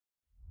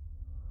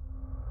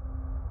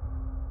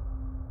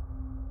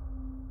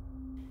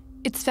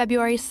It's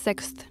February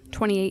 6th,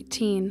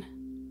 2018.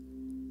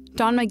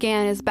 Don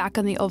McGahn is back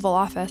in the Oval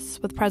Office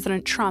with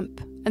President Trump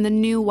and the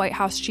new White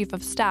House Chief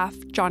of Staff,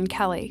 John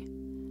Kelly.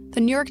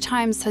 The New York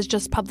Times has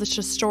just published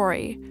a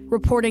story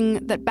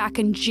reporting that back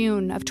in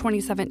June of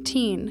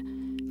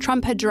 2017,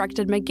 Trump had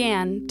directed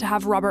McGahn to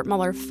have Robert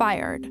Mueller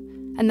fired,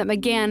 and that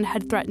McGahn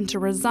had threatened to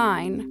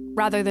resign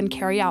rather than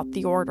carry out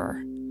the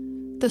order.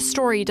 The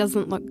story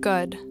doesn't look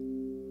good.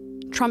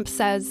 Trump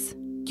says,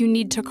 "You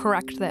need to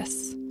correct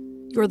this.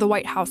 You're the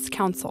White House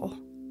Counsel."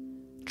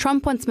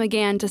 Trump wants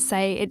McGahn to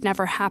say it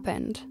never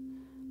happened,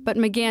 but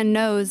McGahn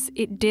knows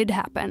it did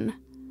happen.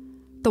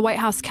 The White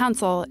House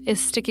Counsel is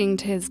sticking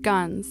to his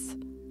guns.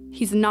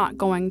 He's not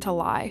going to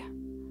lie.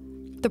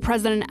 The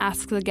president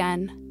asks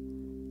again,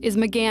 is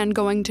McGahn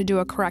going to do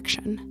a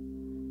correction?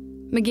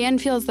 McGahn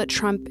feels that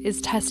Trump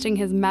is testing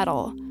his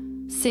mettle,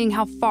 seeing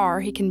how far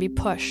he can be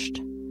pushed.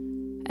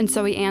 And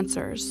so he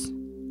answers,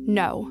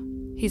 no,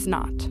 he's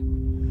not.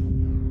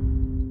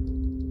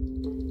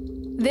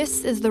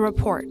 This is The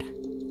Report,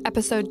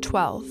 Episode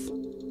 12.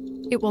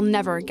 It Will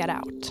Never Get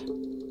Out.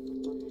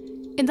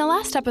 In the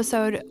last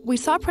episode, we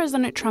saw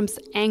President Trump's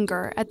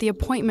anger at the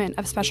appointment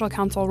of Special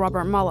Counsel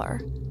Robert Mueller.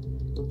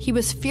 He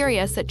was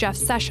furious at Jeff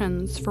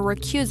Sessions for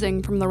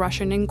recusing from the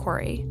Russian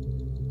inquiry.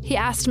 He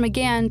asked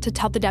McGahn to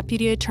tell the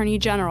Deputy Attorney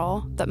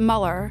General that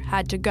Mueller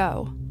had to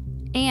go.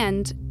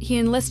 And he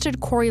enlisted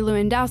Corey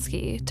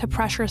Lewandowski to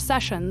pressure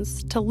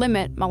Sessions to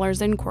limit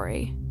Mueller's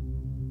inquiry.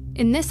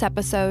 In this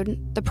episode,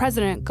 the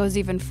president goes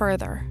even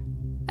further.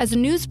 As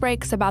news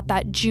breaks about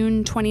that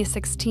June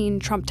 2016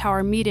 Trump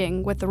Tower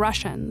meeting with the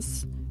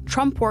Russians,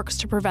 Trump works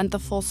to prevent the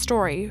full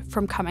story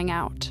from coming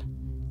out.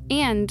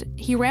 And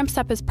he ramps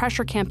up his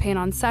pressure campaign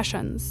on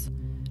Sessions,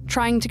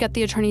 trying to get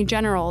the Attorney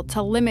General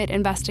to limit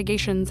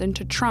investigations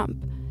into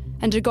Trump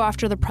and to go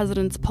after the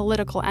president's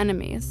political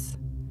enemies.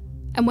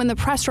 And when the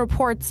press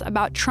reports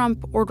about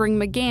Trump ordering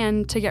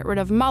McGahn to get rid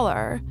of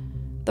Mueller,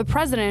 the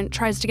president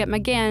tries to get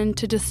McGahn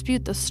to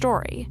dispute the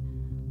story,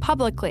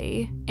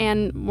 publicly,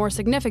 and more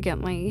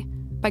significantly,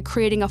 by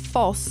creating a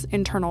false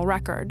internal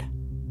record.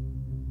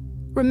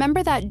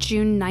 Remember that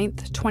June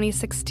 9th,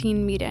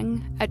 2016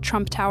 meeting at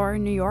Trump Tower,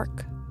 New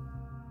York?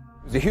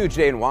 It was a huge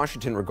day in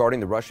Washington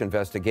regarding the Russia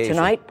investigation.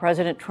 Tonight,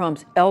 President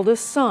Trump's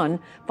eldest son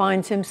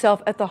finds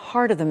himself at the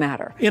heart of the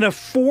matter. In a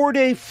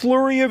 4-day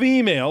flurry of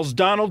emails,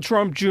 Donald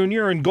Trump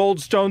Jr. and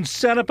Goldstone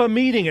set up a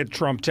meeting at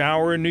Trump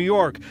Tower in New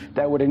York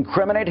that would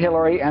incriminate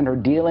Hillary and her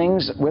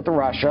dealings with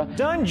Russia.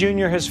 Don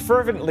Jr. has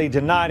fervently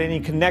denied any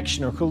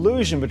connection or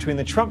collusion between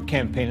the Trump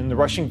campaign and the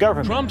Russian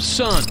government. Trump's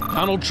son,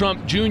 Donald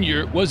Trump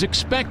Jr., was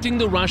expecting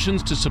the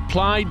Russians to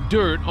supply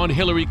dirt on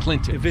Hillary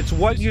Clinton. If it's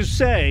what you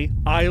say,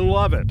 I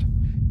love it.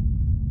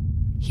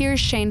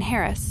 Here's Shane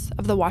Harris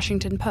of The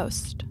Washington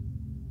Post.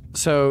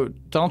 So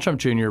Donald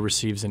Trump Jr.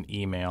 receives an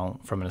email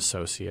from an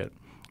associate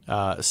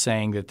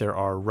saying that there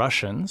are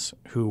Russians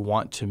who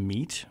want to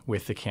meet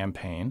with the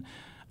campaign,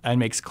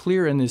 and makes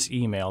clear in this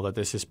email that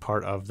this is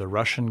part of the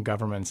Russian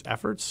government's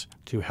efforts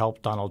to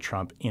help Donald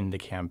Trump in the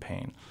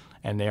campaign.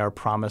 And they are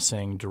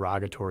promising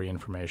derogatory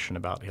information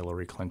about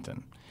Hillary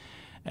Clinton.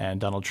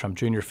 And Donald Trump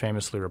Jr.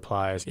 famously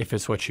replies, if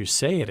it's what you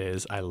say it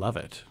is, I love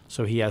it.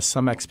 So he has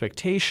some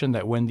expectation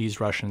that when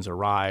these Russians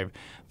arrive,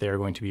 they're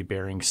going to be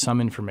bearing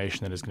some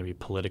information that is going to be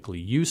politically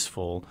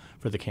useful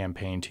for the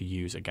campaign to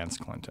use against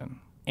Clinton.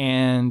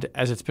 And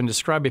as it's been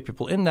described by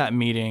people in that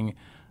meeting,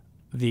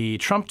 the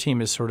Trump team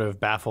is sort of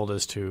baffled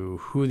as to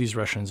who these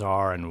Russians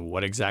are and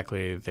what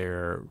exactly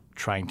they're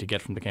trying to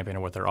get from the campaign or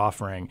what they're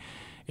offering.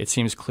 It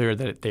seems clear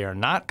that they are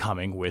not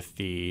coming with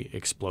the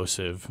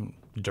explosive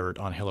dirt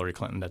on Hillary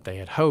Clinton that they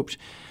had hoped.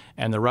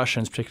 And the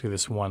Russians, particularly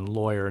this one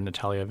lawyer,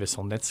 Natalia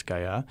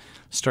Veselnitskaya,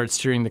 start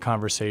steering the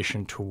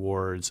conversation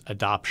towards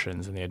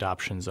adoptions and the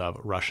adoptions of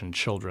Russian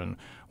children,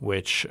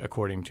 which,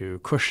 according to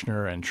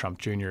Kushner and Trump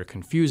Jr.,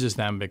 confuses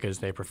them because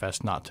they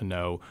profess not to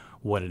know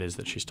what it is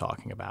that she's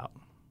talking about.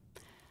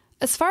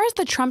 As far as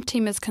the Trump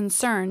team is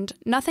concerned,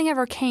 nothing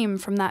ever came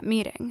from that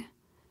meeting.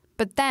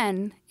 But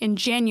then, in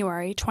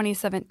January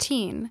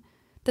 2017,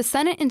 the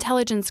Senate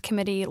Intelligence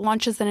Committee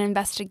launches an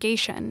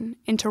investigation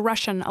into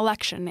Russian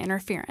election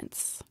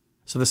interference.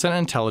 So the Senate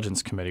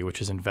Intelligence Committee,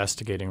 which is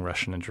investigating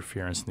Russian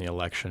interference in the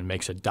election,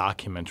 makes a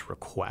document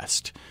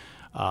request.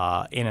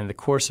 And in the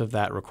course of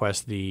that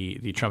request,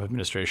 the Trump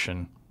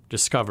administration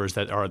discovers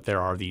that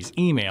there are these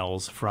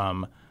emails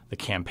from the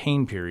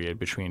campaign period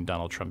between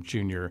Donald Trump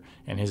Jr.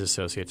 and his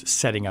associates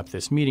setting up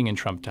this meeting in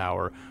Trump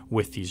Tower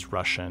with these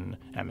Russian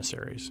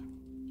emissaries.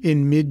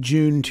 In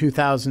mid-June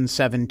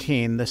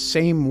 2017, the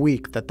same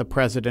week that the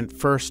president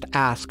first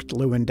asked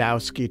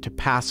Lewandowski to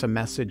pass a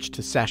message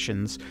to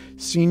Sessions,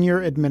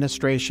 senior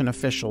administration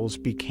officials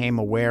became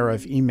aware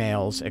of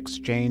emails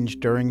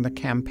exchanged during the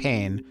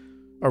campaign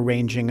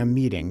arranging a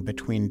meeting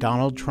between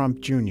Donald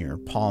Trump Jr.,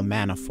 Paul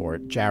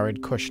Manafort,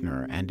 Jared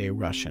Kushner, and a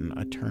Russian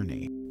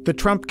attorney. The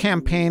Trump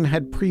campaign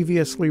had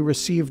previously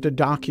received a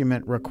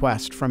document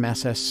request from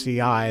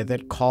SSCI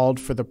that called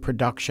for the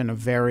production of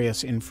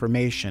various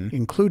information,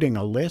 including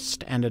a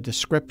list and a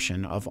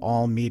description of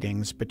all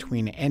meetings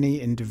between any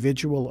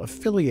individual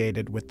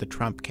affiliated with the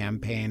Trump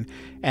campaign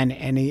and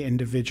any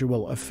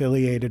individual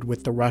affiliated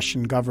with the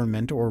Russian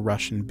government or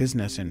Russian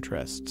business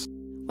interests.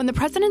 When the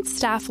president's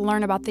staff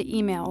learn about the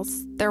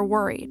emails, they're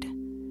worried.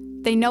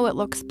 They know it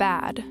looks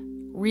bad,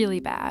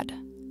 really bad.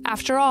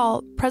 After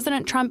all,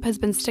 President Trump has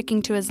been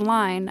sticking to his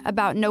line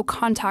about no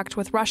contact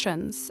with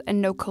Russians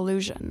and no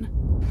collusion.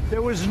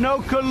 There was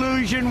no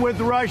collusion with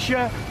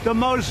Russia, the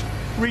most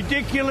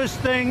ridiculous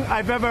thing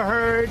I've ever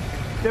heard.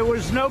 There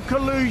was no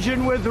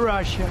collusion with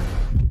Russia.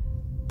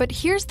 But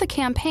here's the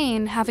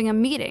campaign having a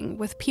meeting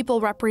with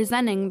people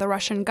representing the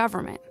Russian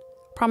government,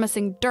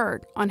 promising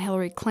dirt on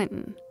Hillary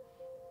Clinton.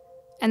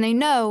 And they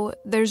know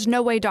there's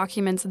no way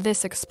documents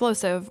this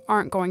explosive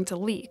aren't going to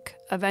leak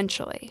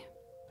eventually.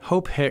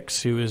 Hope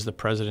Hicks, who is the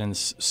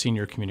president's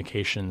senior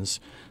communications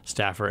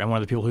staffer and one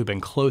of the people who've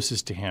been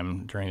closest to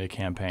him during the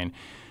campaign,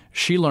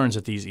 she learns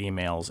that these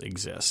emails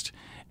exist.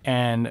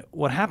 And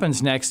what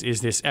happens next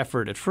is this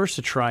effort at first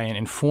to try and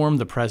inform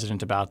the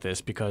president about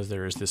this, because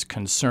there is this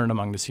concern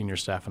among the senior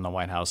staff in the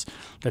White House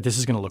that this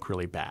is going to look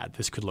really bad.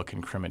 This could look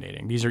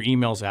incriminating. These are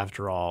emails,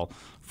 after all,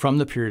 from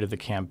the period of the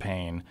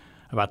campaign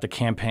about the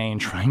campaign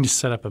trying to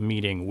set up a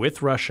meeting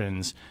with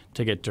Russians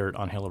to get dirt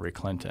on Hillary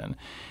Clinton.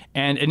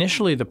 And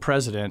initially, the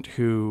president,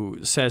 who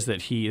says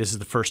that this is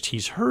the first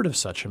he's heard of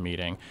such a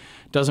meeting,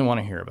 doesn't want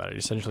to hear about it. He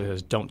essentially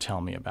says, "Don't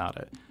tell me about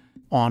it."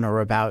 On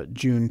or about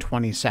June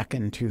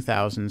 22,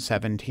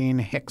 2017,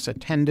 Hicks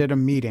attended a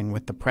meeting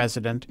with the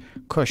president,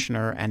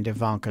 Kushner, and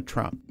Ivanka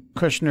Trump.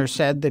 Kushner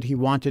said that he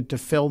wanted to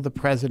fill the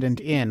president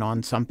in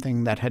on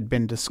something that had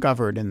been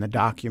discovered in the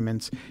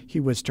documents he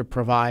was to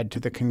provide to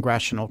the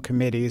congressional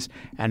committees,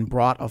 and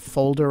brought a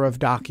folder of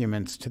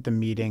documents to the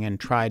meeting and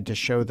tried to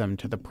show them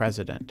to the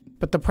president.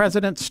 But the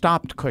president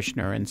stopped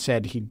Kushner and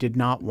said he did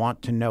not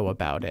want to know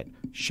about it,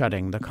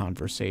 shutting the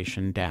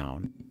conversation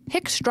down.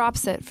 Hicks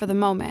drops it for the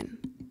moment.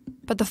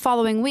 But the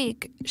following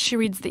week, she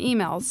reads the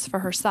emails for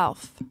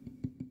herself.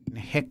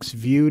 Hicks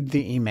viewed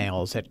the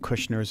emails at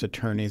Kushner's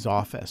attorney's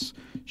office.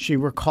 She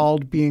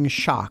recalled being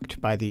shocked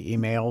by the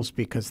emails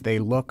because they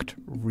looked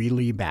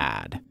really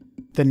bad.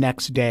 The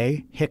next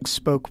day, Hicks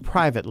spoke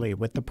privately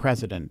with the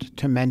president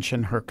to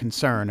mention her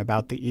concern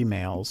about the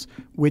emails,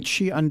 which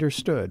she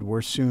understood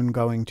were soon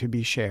going to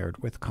be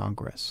shared with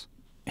Congress.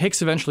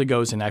 Hicks eventually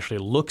goes and actually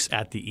looks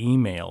at the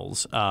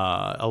emails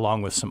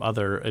along with some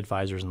other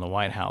advisors in the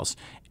White House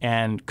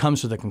and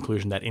comes to the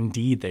conclusion that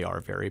indeed they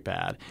are very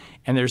bad.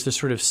 And there's this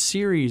sort of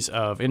series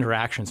of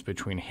interactions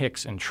between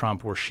Hicks and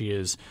Trump where she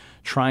is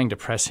trying to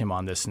press him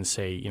on this and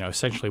say,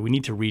 essentially, we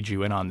need to read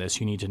you in on this.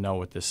 You need to know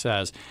what this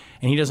says.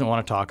 And he doesn't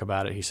want to talk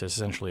about it. He says,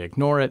 essentially,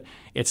 ignore it.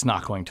 It's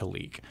not going to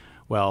leak.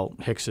 Well,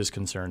 Hicks is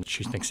concerned.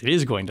 She thinks it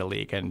is going to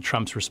leak. And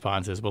Trump's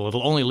response is, well,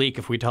 it'll only leak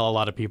if we tell a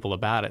lot of people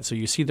about it. So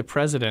you see the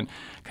president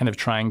kind of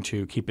trying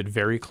to keep it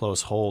very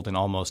close hold and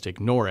almost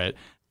ignore it.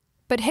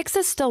 But Hicks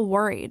is still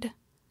worried.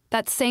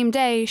 That same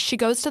day, she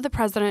goes to the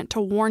president to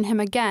warn him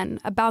again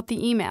about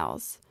the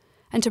emails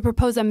and to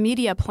propose a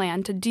media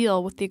plan to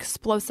deal with the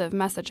explosive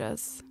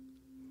messages.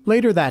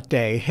 Later that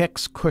day,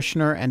 Hicks,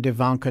 Kushner, and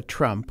Ivanka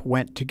Trump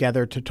went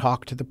together to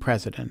talk to the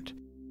president.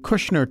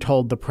 Kushner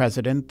told the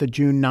president the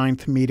June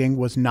 9th meeting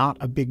was not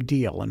a big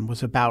deal and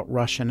was about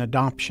Russian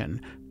adoption,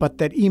 but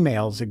that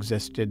emails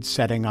existed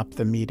setting up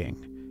the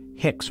meeting.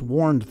 Hicks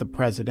warned the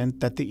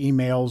president that the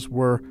emails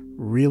were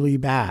really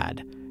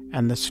bad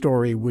and the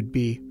story would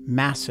be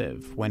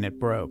massive when it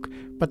broke,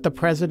 but the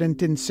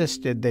president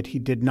insisted that he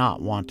did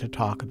not want to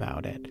talk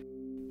about it.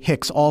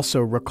 Hicks also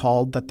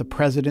recalled that the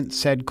president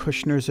said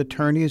Kushner's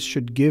attorneys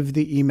should give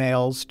the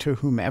emails to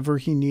whomever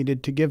he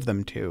needed to give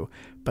them to,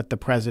 but the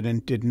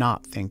president did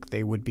not think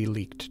they would be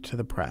leaked to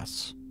the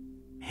press.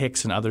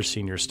 Hicks and other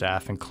senior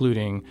staff,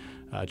 including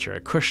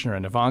Jared Kushner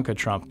and Ivanka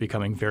Trump,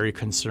 becoming very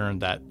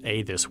concerned that,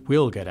 A, this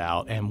will get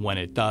out, and when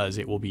it does,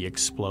 it will be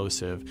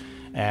explosive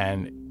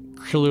and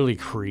clearly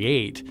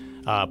create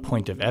a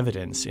point of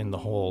evidence in the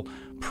whole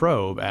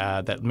probe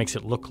that makes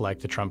it look like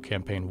the Trump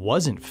campaign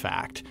was, in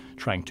fact,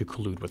 trying to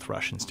collude with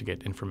Russians to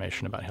get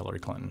information about Hillary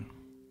Clinton.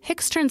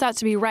 Hicks turns out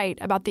to be right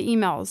about the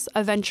emails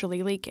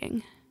eventually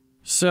leaking.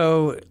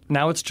 So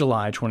now it's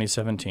July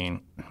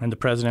 2017, and the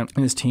president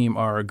and his team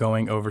are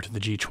going over to the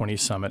G20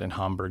 summit in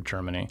Hamburg,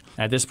 Germany.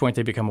 At this point,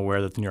 they become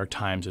aware that the New York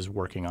Times is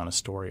working on a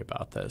story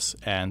about this,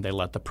 and they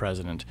let the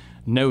president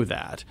know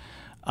that,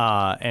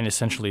 and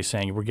essentially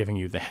saying, we're giving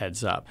you the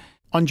heads up.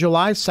 On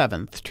July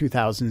 7th,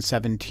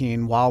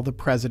 2017, while the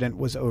president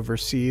was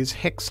overseas,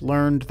 Hicks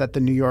learned that the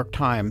New York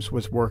Times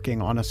was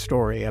working on a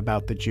story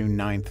about the June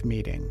 9th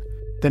meeting.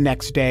 The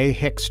next day,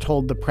 Hicks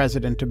told the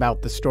president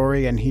about the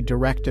story, and he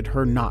directed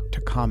her not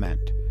to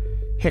comment.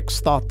 Hicks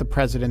thought the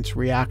president's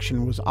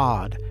reaction was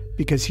odd,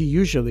 because he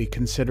usually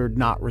considered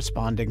not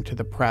responding to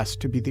the press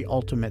to be the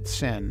ultimate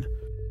sin.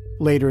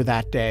 Later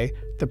that day,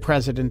 the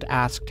president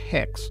asked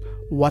Hicks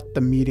what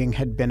the meeting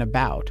had been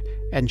about,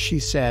 and she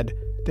said,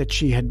 that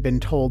she had been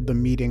told the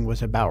meeting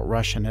was about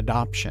Russian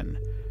adoption.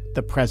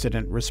 The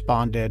president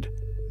responded,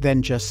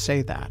 "Then just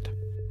say that."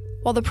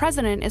 While the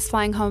president is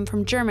flying home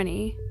from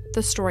Germany,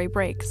 the story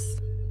breaks.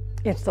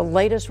 It's the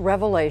latest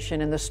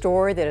revelation in the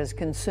story that has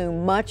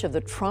consumed much of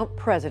the Trump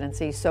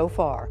presidency so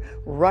far,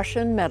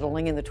 Russian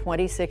meddling in the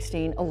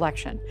 2016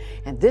 election.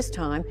 And this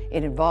time,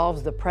 it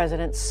involves the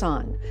president's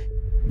son.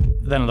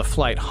 Then on the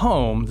flight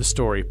home, the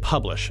story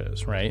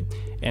publishes, right?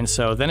 And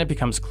so then it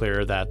becomes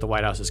clear that the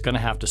White House is going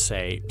to have to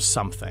say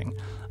something.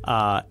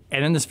 And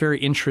then this very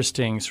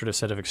interesting sort of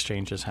set of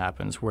exchanges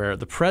happens where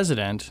the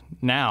president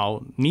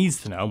now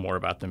needs to know more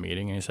about the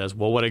meeting. And he says,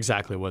 well, what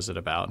exactly was it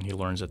about? And he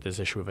learns that this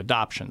issue of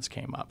adoptions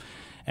came up.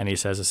 And he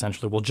says,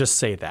 essentially, we'll just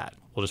say that.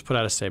 We'll just put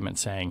out a statement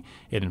saying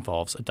it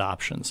involves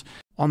adoptions.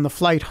 On the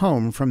flight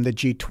home from the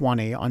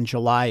G20 on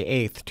July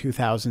 8,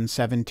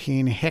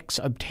 2017, Hicks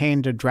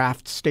obtained a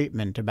draft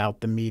statement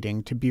about the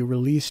meeting to be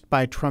released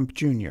by Trump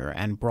Jr.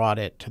 and brought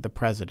it to the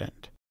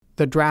president.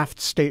 The draft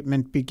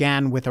statement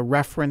began with a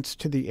reference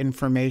to the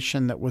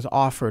information that was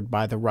offered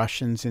by the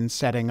Russians in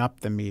setting up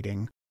the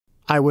meeting.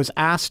 "I was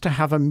asked to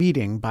have a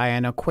meeting by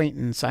an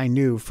acquaintance I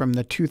knew from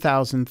the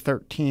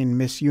 2013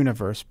 Miss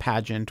Universe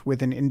pageant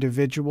with an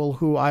individual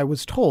who I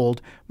was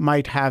told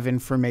might have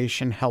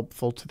information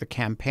helpful to the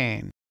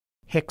campaign."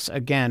 Hicks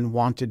again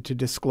wanted to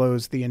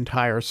disclose the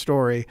entire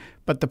story,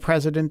 but the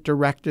president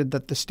directed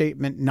that the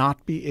statement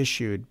not be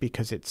issued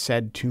because it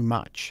said too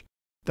much.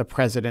 The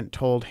president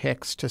told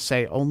Hicks to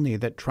say only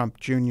that Trump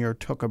Jr.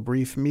 took a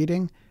brief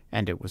meeting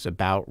and it was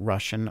about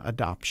Russian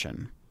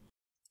adoption.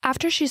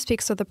 After she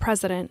speaks with the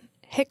president,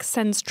 Hicks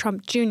sends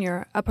Trump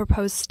Jr. a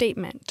proposed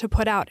statement to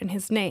put out in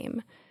his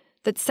name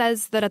that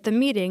says that at the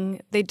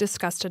meeting they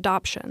discussed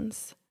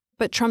adoptions.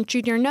 But Trump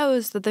Jr.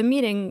 knows that the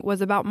meeting was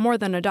about more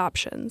than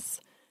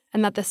adoptions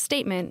and that the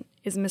statement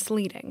is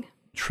misleading.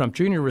 Trump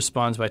Jr.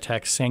 responds by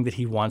text saying that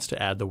he wants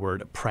to add the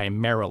word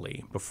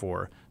primarily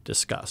before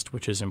discussed,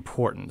 which is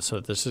important. So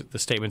the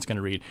statement's going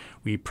to read,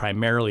 we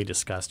primarily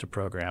discussed a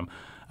program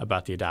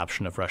about the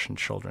adoption of Russian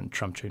children.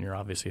 Trump Jr.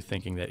 obviously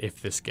thinking that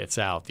if this gets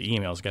out, the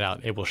emails get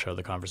out, it will show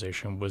the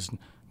conversation was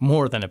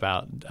more than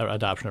about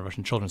adoption of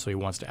Russian children, so he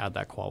wants to add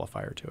that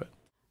qualifier to it.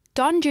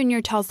 Don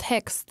Jr. tells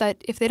Hicks that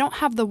if they don't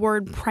have the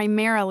word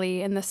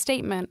primarily in the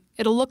statement,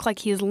 it'll look like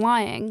he's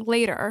lying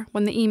later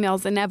when the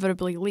emails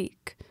inevitably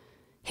leak.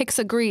 Hicks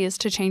agrees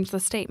to change the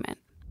statement.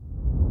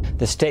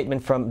 The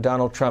statement from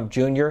Donald Trump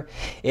Jr.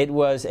 It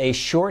was a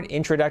short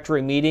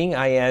introductory meeting.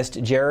 I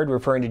asked Jared,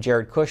 referring to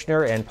Jared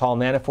Kushner, and Paul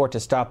Manafort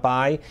to stop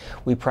by.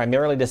 We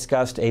primarily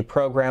discussed a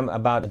program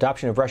about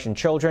adoption of Russian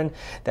children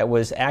that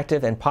was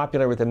active and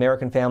popular with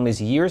American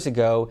families years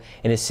ago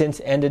and has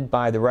since ended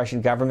by the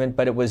Russian government,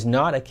 but it was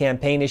not a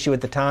campaign issue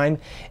at the time,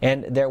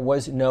 and there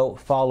was no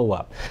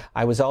follow-up.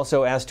 I was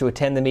also asked to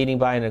attend the meeting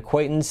by an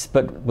acquaintance,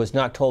 but was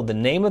not told the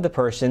name of the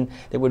person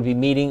that would be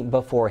meeting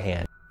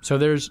beforehand. So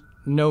there's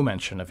no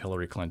mention of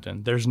Hillary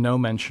Clinton. There's no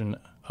mention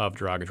of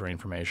derogatory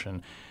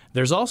information.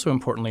 There's also,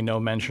 importantly, no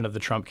mention of the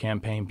Trump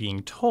campaign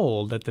being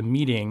told that the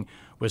meeting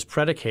was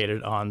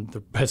predicated on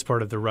as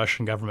part of the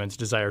Russian government's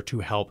desire to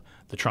help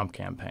the Trump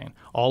campaign.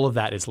 All of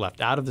that is left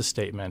out of the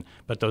statement,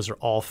 but those are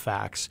all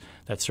facts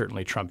that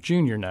certainly Trump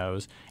Jr.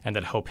 knows and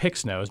that Hope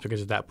Hicks knows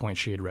because at that point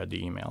she had read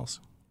the emails.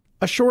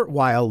 A short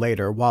while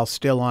later, while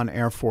still on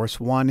Air Force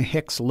One,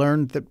 Hicks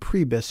learned that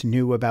Priebus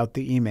knew about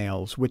the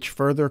emails, which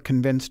further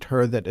convinced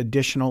her that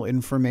additional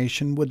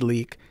information would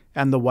leak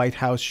and the White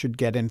House should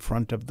get in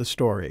front of the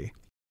story.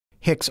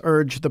 Hicks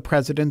urged the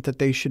president that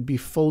they should be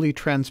fully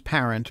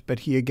transparent, but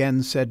he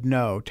again said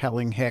no,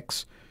 telling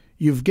Hicks,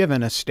 "You've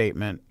given a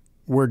statement.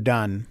 We're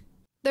done."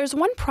 There's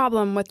one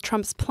problem with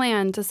Trump's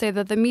plan to say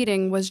that the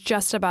meeting was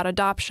just about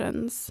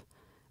adoptions.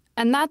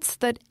 And that's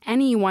that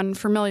anyone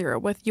familiar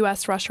with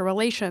U.S.-Russia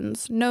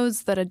relations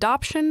knows that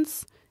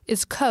adoptions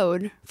is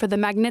code for the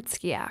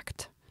Magnitsky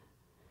Act.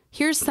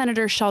 Here's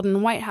Senator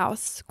Sheldon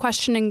Whitehouse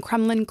questioning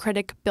Kremlin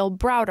critic Bill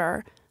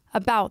Browder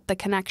about the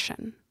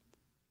connection.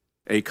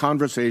 A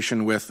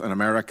conversation with an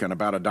American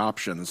about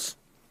adoptions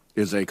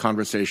is a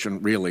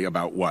conversation really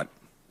about what?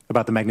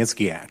 About the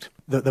Magnitsky Act.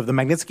 The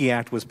Magnitsky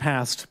Act was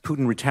passed.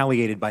 Putin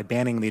retaliated by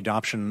banning the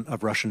adoption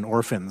of Russian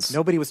orphans.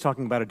 Nobody was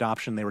talking about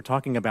adoption. They were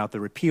talking about the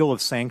repeal of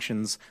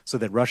sanctions so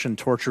that Russian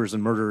torturers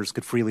and murderers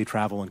could freely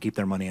travel and keep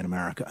their money in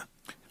America.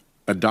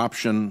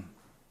 Adoption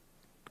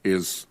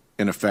is,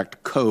 in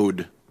effect,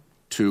 code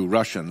to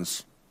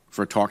Russians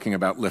for talking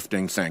about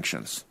lifting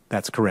sanctions.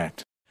 That's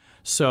correct.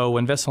 So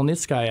when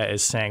Veselnitskaya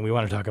is saying we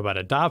want to talk about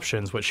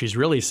adoptions, what she's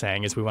really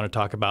saying is we want to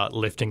talk about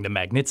lifting the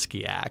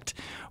Magnitsky Act,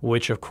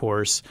 which, of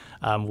course,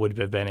 would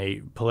have been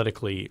a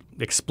politically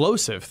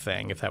explosive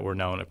thing if that were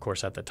known, of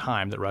course, at the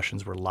time that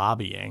Russians were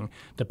lobbying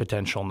the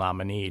potential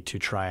nominee to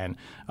try and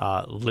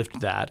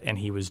lift that, and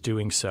he was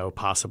doing so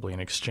possibly in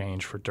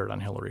exchange for dirt on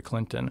Hillary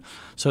Clinton.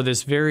 So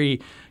this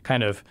very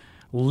kind of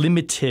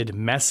limited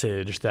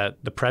message that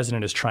the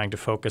president is trying to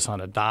focus on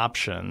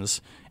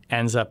adoptions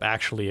ends up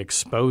actually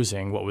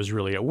exposing what was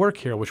really at work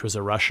here, which was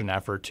a Russian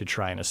effort to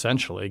try and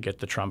essentially get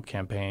the Trump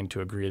campaign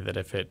to agree that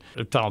if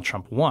Donald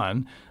Trump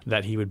won,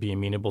 that he would be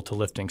amenable to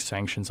lifting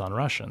sanctions on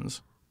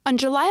Russians. On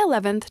July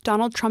 11th,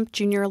 Donald Trump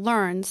Jr.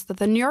 learns that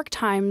the New York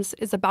Times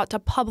is about to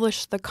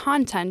publish the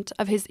content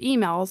of his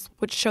emails,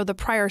 which show the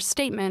prior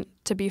statement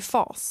to be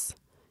false.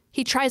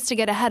 He tries to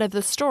get ahead of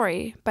the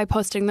story by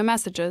posting the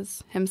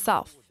messages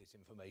himself.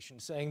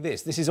 Saying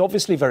this is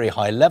obviously very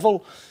high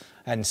level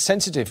and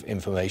sensitive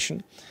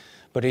information,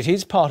 but it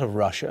is part of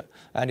Russia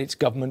and its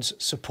government's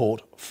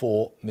support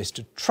for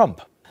Mr.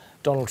 Trump.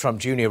 Donald Trump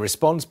Jr.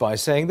 responds by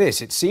saying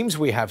this: "It seems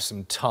we have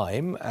some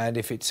time, and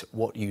if it's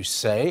what you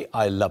say,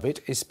 I love it,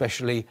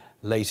 especially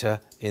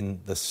later in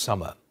the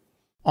summer."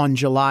 On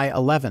July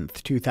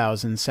 11th,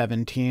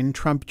 2017,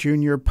 Trump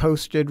Jr.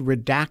 posted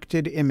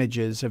redacted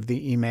images of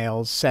the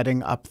emails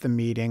setting up the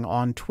meeting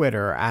on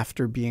Twitter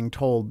after being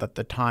told that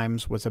the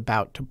Times was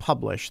about to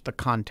publish the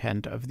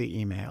content of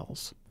the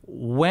emails.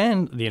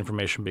 When the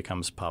information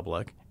becomes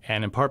public,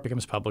 and in part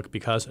becomes public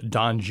because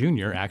Don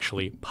Jr.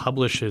 actually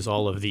publishes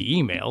all of the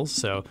emails,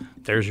 so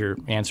there's your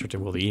answer to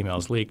will the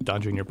emails leak.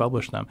 Don Jr.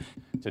 published them.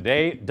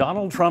 Today,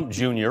 Donald Trump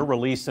Jr.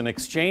 released an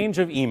exchange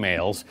of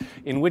emails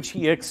in which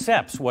he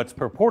accepts what's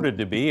purported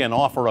to be an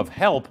offer of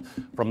help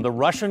from the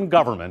Russian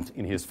government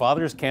in his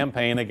father's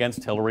campaign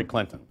against Hillary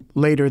Clinton.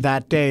 Later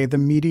that day, the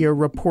media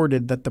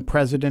reported that the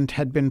president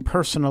had been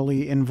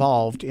personally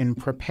involved in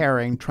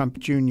preparing Trump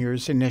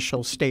Jr.'s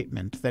initial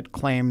statement that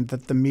claimed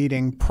that the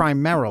meeting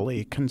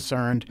primarily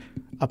concerned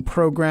a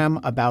program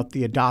about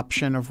the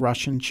adoption of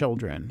Russian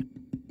children.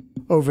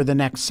 Over the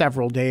next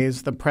several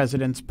days, the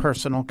president's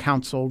personal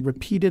counsel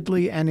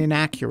repeatedly and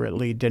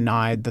inaccurately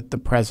denied that the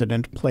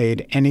president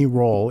played any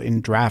role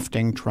in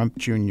drafting Trump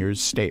Jr.'s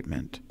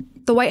statement.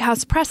 The White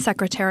House press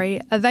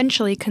secretary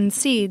eventually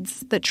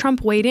concedes that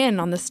Trump weighed in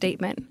on the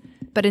statement,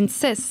 but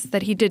insists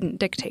that he didn't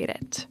dictate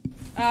it.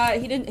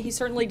 He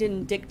certainly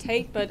didn't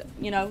dictate, but,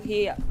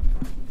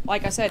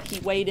 like I said, he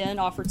weighed in,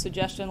 offered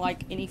suggestion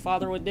like any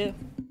father would do.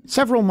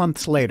 Several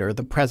months later,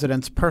 the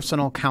president's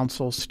personal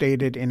counsel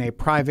stated in a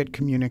private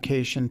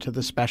communication to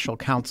the special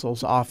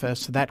counsel's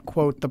office that,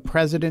 quote, the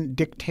president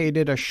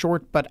dictated a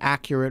short but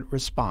accurate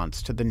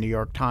response to the New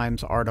York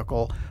Times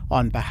article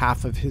on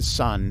behalf of his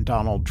son,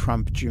 Donald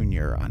Trump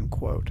Jr.,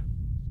 unquote.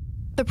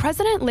 The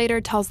president later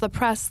tells the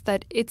press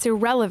that it's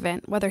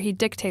irrelevant whether he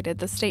dictated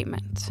the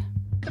statement.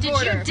 Did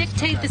you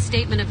dictate the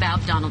statement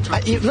about Donald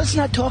Trump? Let's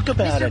not talk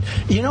about it.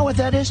 You know what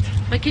that is?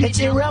 It's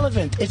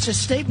irrelevant. It's a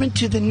statement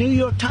to the New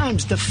York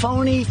Times, the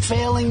phony,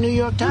 failing New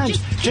York Times.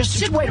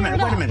 Wait a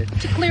minute.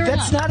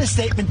 That's not a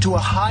statement to a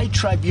high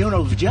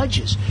tribunal of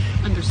judges.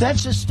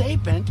 That's a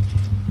statement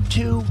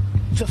to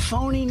the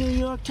phony New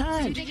York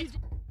Times.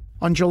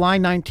 On July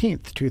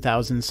 19th,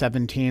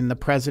 2017, the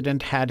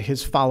president had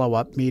his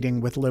follow-up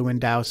meeting with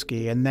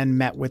Lewandowski and then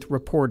met with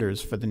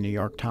reporters for the New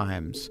York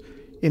Times.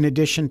 In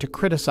addition to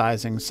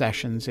criticizing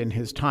Sessions in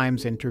his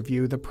Times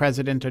interview, the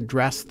president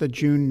addressed the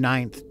June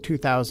 9,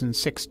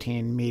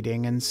 2016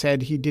 meeting and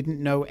said he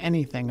didn't know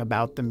anything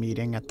about the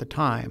meeting at the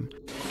time.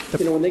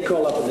 When they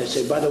call up and they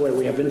say, by the way,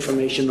 we have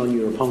information on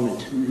your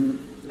opponent,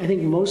 I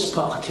think most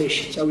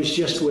politicians, I was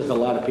just with a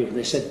lot of people,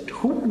 they said,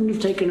 who wouldn't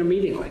have taken a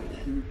meeting like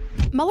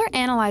that? Mueller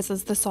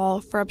analyzes this all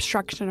for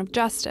obstruction of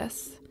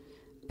justice,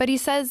 but he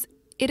says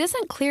it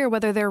isn't clear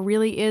whether there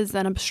really is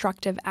an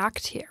obstructive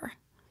act here.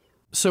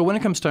 So when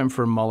it comes time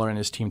for Mueller and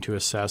his team to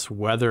assess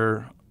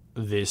whether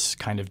this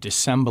kind of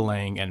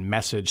dissembling and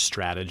message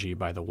strategy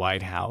by the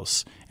White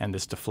House and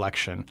this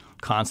deflection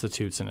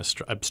constitutes an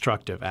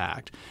obstructive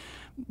act,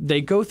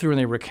 they go through and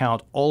they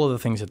recount all of the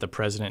things that the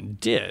president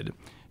did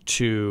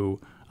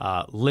to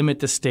limit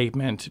the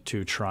statement,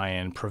 to try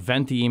and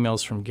prevent the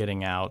emails from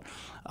getting out.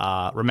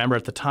 Remember,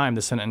 at the time,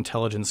 the Senate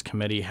Intelligence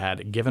Committee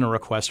had given a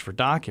request for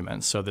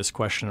documents. So this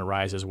question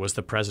arises, was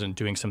the president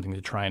doing something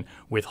to try and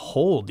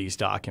withhold these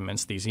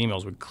documents? These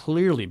emails would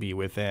clearly be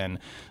within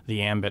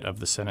the ambit of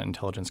the Senate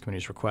Intelligence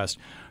Committee's request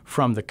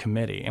from the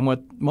committee. And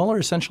what Mueller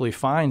essentially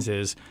finds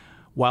is,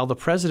 while the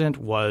president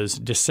was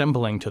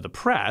dissembling to the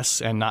press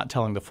and not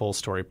telling the full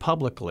story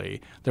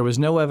publicly, there was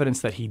no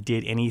evidence that he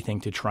did anything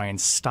to try and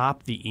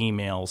stop the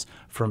emails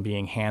from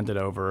being handed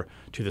over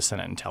to the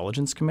Senate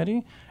Intelligence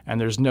Committee,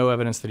 and there's no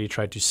evidence that he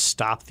tried to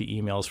stop the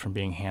emails from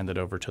being handed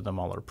over to the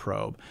Mueller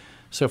probe.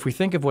 So if we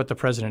think of what the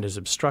president is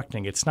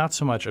obstructing, it's not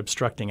so much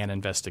obstructing an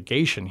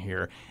investigation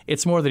here.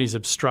 It's more that he's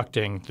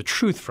obstructing the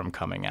truth from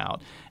coming out.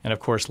 And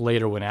of course,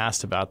 later when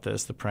asked about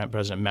this, the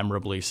president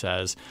memorably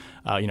says,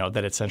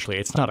 that essentially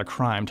it's not a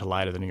crime to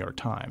lie to the New York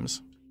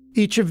Times.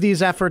 Each of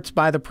these efforts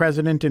by the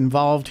president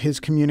involved his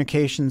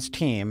communications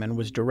team and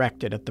was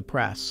directed at the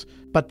press.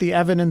 But the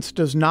evidence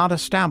does not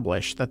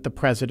establish that the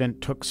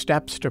president took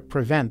steps to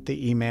prevent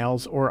the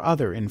emails or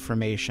other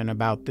information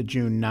about the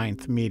June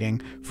 9th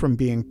meeting from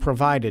being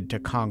provided to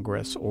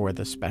Congress or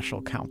the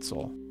special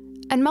counsel.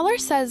 And Mueller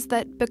says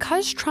that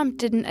because Trump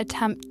didn't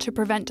attempt to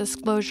prevent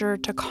disclosure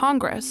to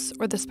Congress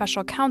or the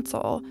special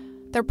counsel,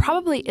 there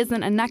probably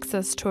isn't a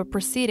nexus to a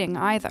proceeding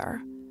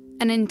either.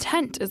 And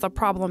intent is a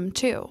problem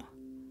too.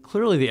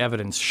 Clearly, the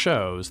evidence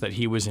shows that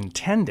he was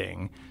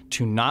intending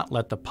to not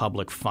let the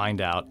public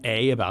find out,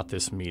 A, about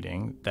this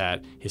meeting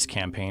that his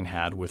campaign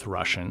had with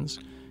Russians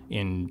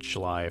in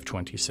July of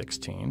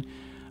 2016,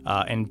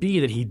 and B,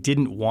 that he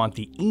didn't want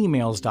the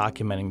emails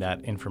documenting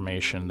that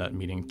information, that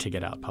meeting, to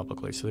get out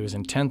publicly. So his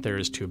intent there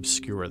is to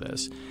obscure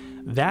this.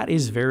 That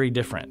is very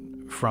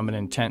different from an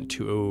intent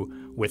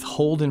to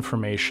withhold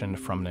information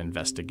from an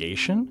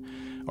investigation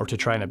or to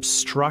try and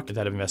obstruct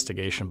that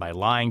investigation by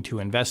lying to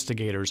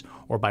investigators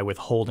or by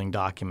withholding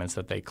documents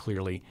that they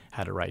clearly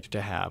had a right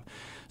to have.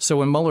 So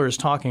when Mueller is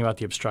talking about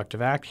the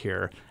obstructive act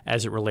here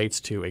as it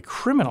relates to a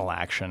criminal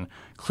action,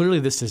 clearly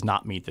this does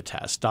not meet the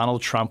test.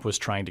 Donald Trump was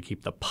trying to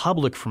keep the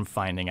public from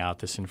finding out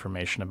this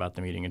information about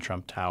the meeting in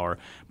Trump Tower,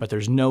 but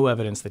there's no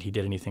evidence that he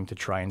did anything to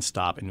try and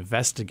stop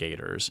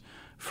investigators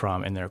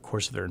from, in their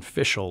course of their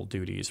official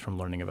duties, from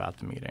learning about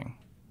the meeting.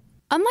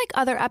 Unlike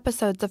other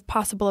episodes of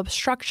possible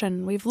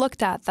obstruction we've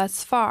looked at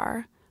thus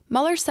far,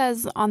 Mueller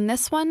says on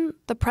this one,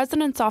 the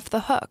president's off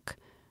the hook.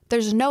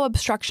 There's no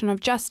obstruction of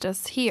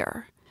justice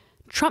here.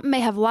 Trump may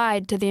have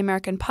lied to the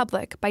American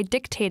public by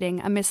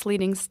dictating a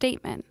misleading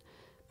statement,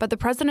 but the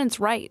president's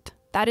right.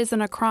 That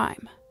isn't a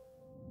crime.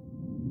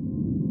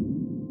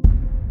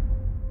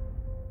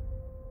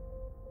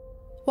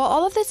 While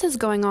all of this is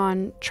going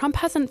on, Trump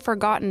hasn't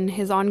forgotten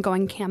his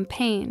ongoing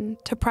campaign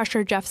to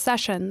pressure Jeff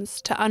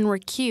Sessions to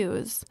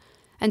unrecuse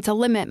and to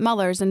limit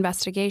Mueller's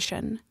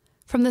investigation.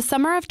 From the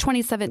summer of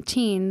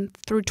 2017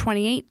 through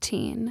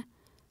 2018,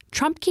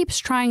 Trump keeps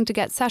trying to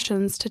get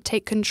Sessions to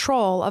take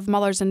control of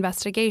Mueller's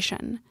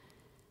investigation.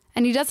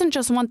 And he doesn't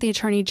just want the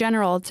Attorney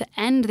General to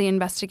end the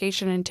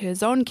investigation into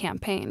his own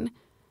campaign.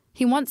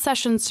 He wants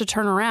Sessions to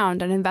turn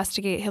around and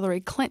investigate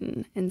Hillary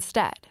Clinton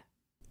instead.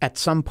 At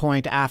some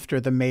point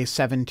after the May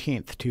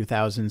 17,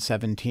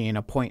 2017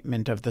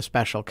 appointment of the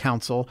special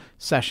counsel,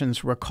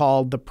 Sessions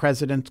recalled the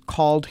president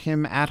called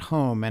him at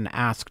home and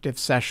asked if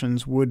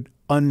Sessions would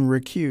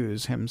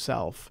unrecuse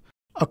himself.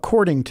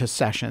 According to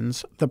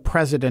Sessions, the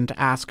president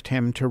asked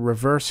him to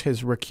reverse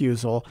his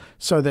recusal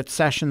so that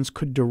Sessions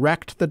could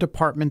direct the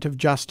Department of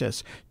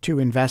Justice to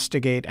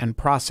investigate and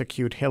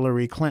prosecute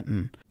Hillary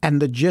Clinton. And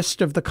the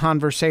gist of the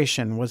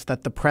conversation was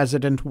that the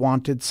president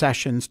wanted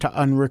Sessions to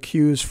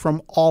unrecuse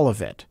from all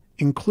of it,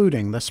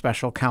 including the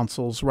special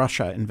counsel's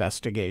Russia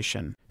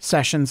investigation.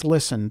 Sessions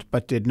listened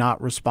but did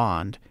not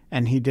respond,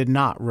 and he did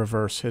not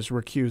reverse his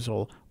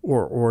recusal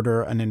or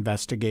order an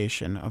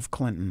investigation of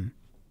Clinton.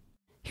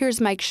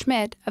 Here's Mike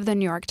Schmidt of the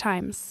New York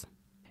Times.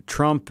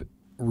 Trump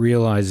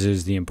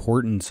realizes the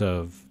importance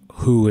of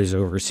who is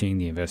overseeing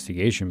the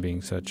investigation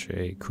being such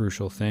a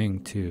crucial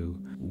thing to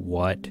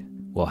what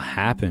will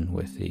happen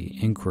with the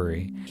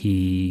inquiry.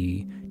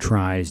 He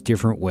tries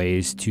different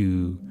ways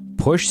to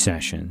push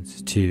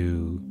Sessions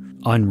to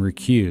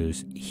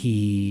unrecuse.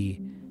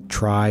 He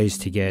tries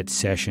to get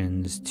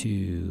Sessions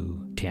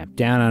to tamp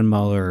down on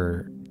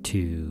Mueller,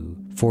 to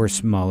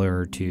force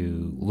Mueller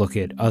to look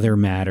at other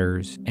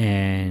matters,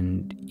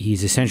 and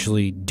he's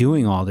essentially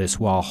doing all this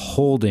while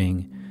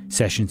holding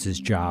Sessions'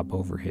 job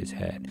over his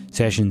head.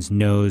 Sessions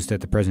knows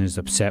that the president is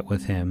upset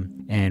with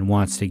him and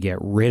wants to get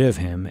rid of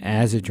him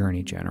as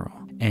Attorney General.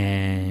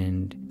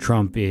 And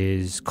Trump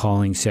is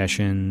calling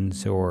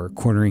Sessions or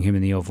cornering him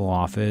in the Oval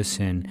Office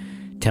and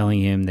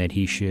telling him that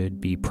he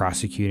should be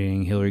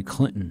prosecuting Hillary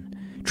Clinton.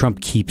 Trump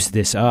keeps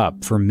this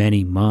up for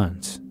many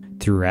months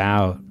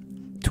throughout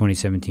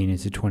 2017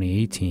 into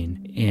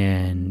 2018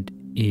 and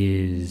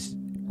is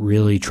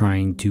really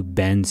trying to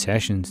bend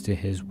Sessions to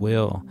his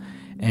will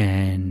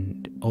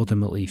and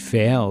ultimately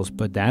fails.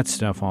 But that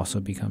stuff also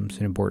becomes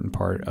an important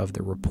part of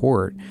the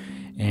report,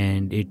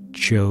 and it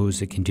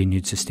shows a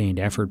continued sustained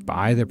effort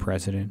by the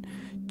president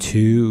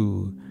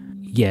to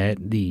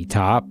get the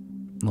top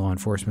law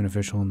enforcement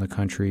official in the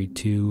country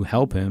to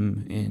help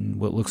him in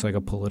what looks like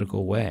a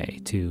political way,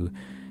 to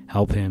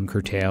help him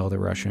curtail the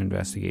Russia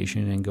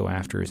investigation and go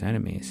after his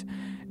enemies.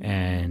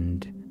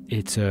 And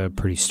it's a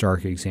pretty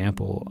stark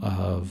example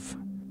of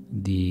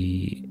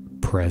the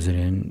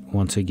president,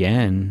 once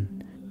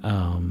again,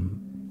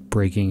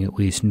 breaking at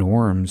least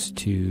norms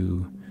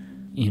to,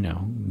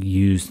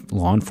 use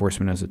law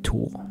enforcement as a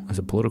tool, as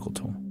a political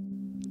tool.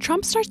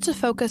 Trump starts to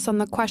focus on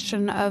the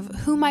question of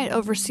who might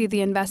oversee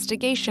the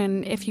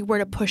investigation if he were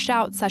to push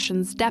out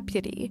Sessions'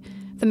 deputy,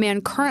 the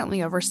man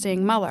currently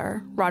overseeing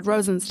Mueller, Rod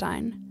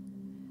Rosenstein.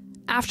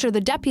 After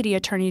the Deputy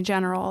Attorney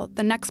General,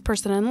 the next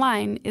person in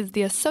line is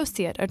the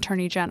Associate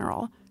Attorney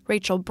General,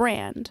 Rachel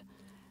Brand.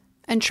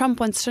 And Trump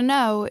wants to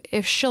know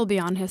if she'll be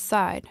on his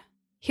side.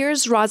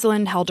 Here's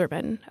Rosalind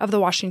Helderman of The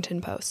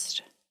Washington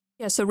Post.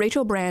 Yeah, so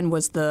Rachel Brand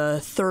was the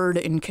third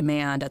in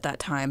command at that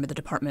time at the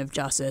Department of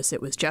Justice.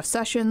 It was Jeff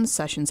Sessions.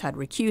 Sessions had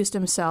recused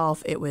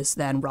himself. It was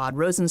then Rod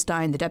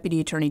Rosenstein, the Deputy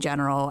Attorney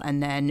General,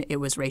 and then it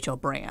was Rachel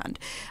Brand.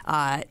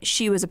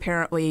 She was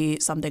apparently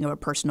something of a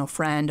personal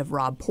friend of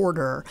Rob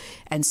Porter.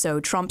 And so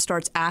Trump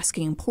starts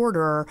asking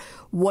Porter,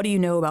 what do you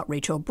know about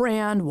Rachel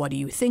Brand? What do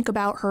you think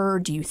about her?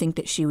 Do you think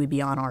that she would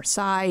be on our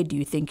side? Do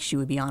you think she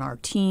would be on our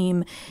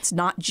team? It's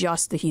not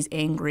just that he's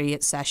angry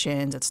at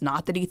Sessions. It's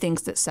not that he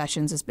thinks that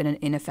Sessions has been an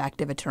ineffective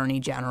effective attorney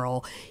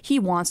general. He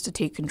wants to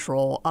take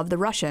control of the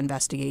Russia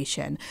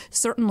investigation.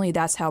 Certainly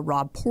that's how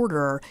Rob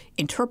Porter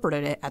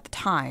interpreted it at the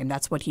time.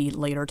 That's what he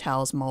later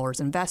tells Mueller's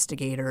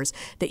investigators,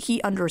 that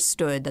he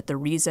understood that the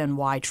reason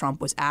why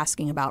Trump was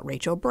asking about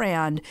Rachel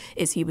Brand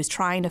is he was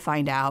trying to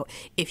find out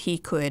if he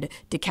could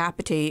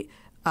decapitate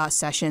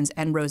Sessions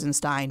and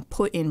Rosenstein,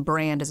 put in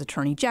Brand as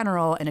attorney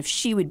general, and if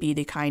she would be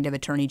the kind of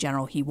attorney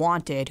general he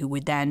wanted, who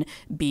would then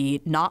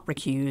be not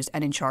recused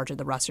and in charge of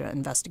the Russia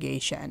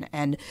investigation.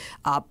 And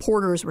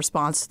Porter's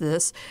response to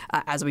this,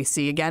 as we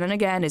see again and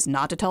again, is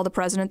not to tell the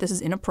president this is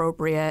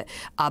inappropriate,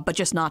 but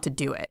just not to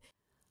do it.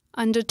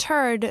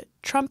 Undeterred,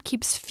 Trump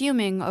keeps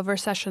fuming over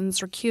Sessions'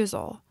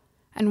 recusal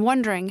and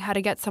wondering how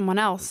to get someone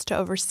else to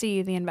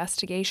oversee the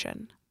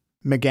investigation.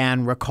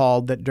 McGahn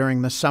recalled that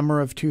during the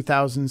summer of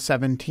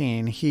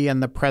 2017, he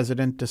and the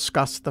president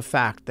discussed the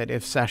fact that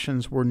if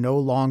Sessions were no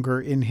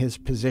longer in his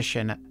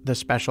position, the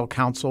special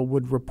counsel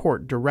would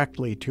report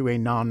directly to a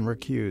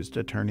non-recused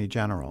attorney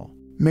general.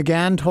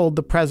 McGahn told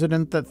the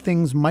president that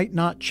things might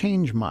not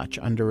change much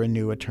under a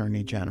new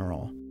attorney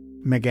general.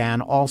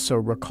 McGahn also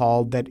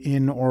recalled that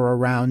in or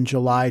around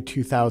July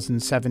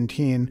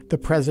 2017, the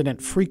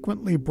president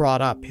frequently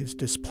brought up his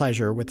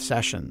displeasure with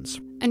Sessions.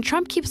 And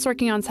Trump keeps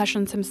working on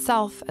Sessions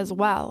himself as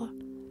well.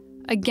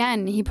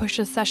 Again, he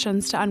pushes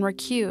Sessions to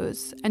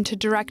unrecuse and to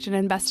direct an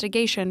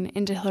investigation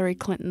into Hillary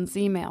Clinton's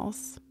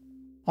emails.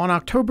 On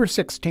October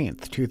 16,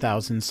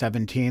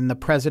 2017, the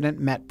president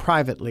met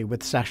privately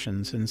with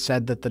Sessions and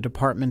said that the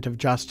Department of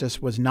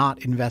Justice was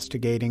not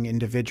investigating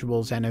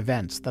individuals and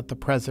events that the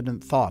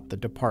president thought the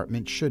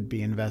department should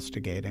be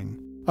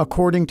investigating.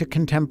 According to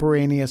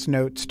contemporaneous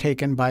notes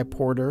taken by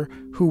Porter,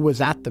 who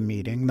was at the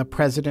meeting, the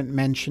president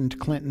mentioned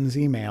Clinton's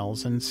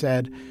emails and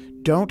said,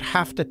 "Don't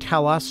have to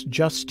tell us,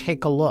 just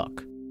take a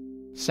look."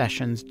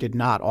 Sessions did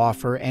not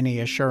offer any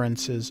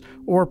assurances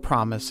or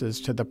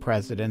promises to the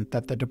president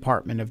that the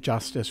Department of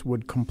Justice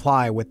would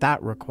comply with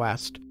that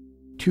request.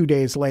 2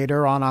 days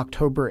later, on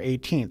October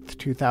 18,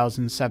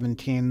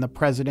 2017, the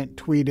president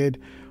tweeted,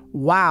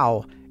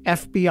 "Wow,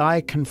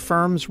 FBI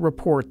confirms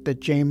report that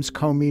James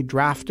Comey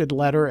drafted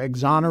letter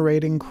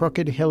exonerating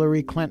crooked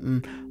Hillary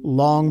Clinton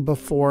long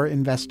before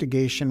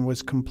investigation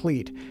was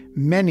complete.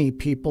 Many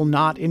people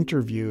not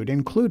interviewed,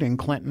 including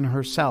Clinton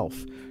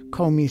herself.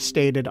 Comey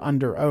stated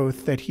under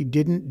oath that he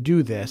didn't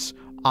do this.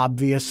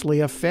 Obviously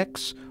a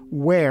fix.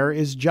 Where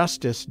is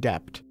Justice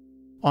Dept?"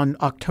 On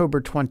October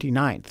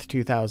 29,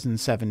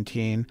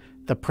 2017,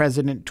 the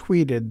president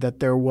tweeted that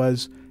there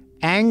was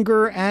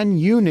anger and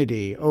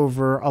unity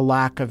over a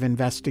lack of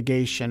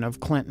investigation of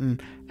Clinton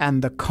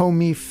and the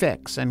Comey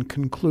fix, and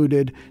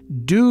concluded,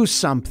 "Do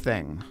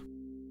something."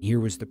 Here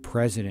was the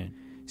president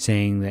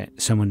saying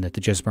that someone that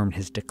the Justice Department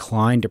has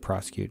declined to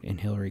prosecute in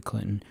Hillary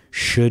Clinton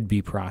should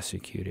be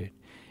prosecuted,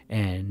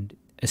 and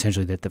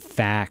essentially that the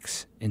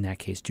facts in that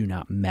case do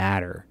not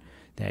matter,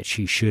 that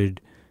she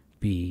should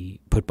be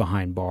put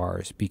behind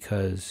bars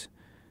because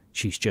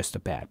she's just a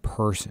bad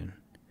person.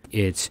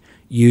 It's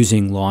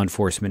using law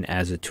enforcement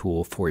as a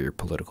tool for your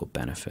political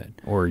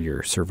benefit or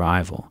your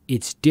survival.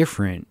 It's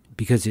different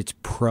because it's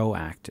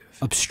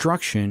proactive.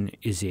 Obstruction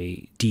is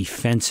a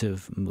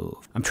defensive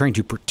move. I'm trying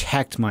to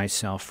protect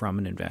myself from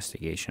an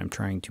investigation. I'm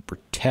trying to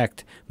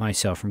protect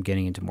myself from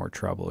getting into more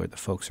trouble or the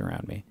folks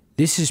around me.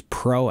 This is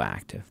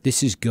proactive.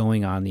 This is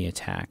going on the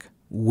attack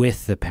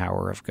with the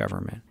power of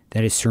government.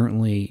 That is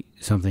certainly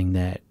something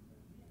that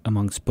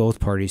amongst both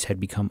parties had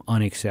become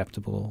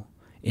unacceptable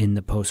in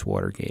the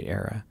post-Watergate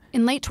era.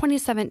 In late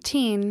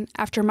 2017,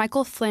 after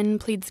Michael Flynn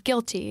pleads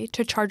guilty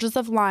to charges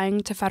of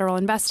lying to federal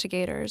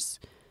investigators,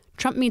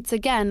 Trump meets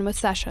again with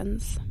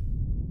Sessions.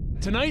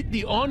 Tonight,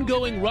 the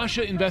ongoing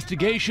Russia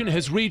investigation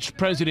has reached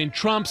President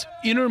Trump's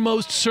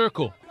innermost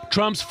circle.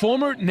 Trump's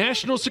former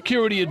national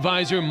security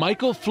advisor,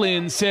 Michael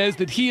Flynn, says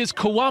that he is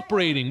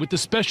cooperating with the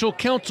special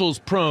counsel's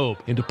probe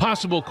into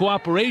possible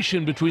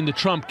cooperation between the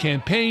Trump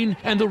campaign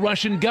and the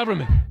Russian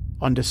government.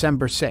 On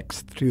December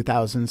 6,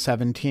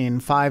 2017,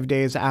 5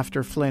 days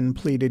after Flynn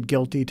pleaded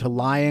guilty to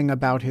lying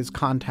about his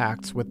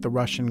contacts with the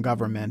Russian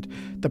government,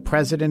 the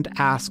president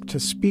asked to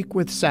speak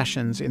with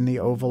Sessions in the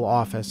Oval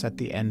Office at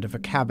the end of a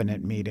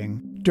cabinet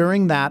meeting.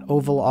 During that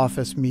Oval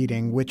Office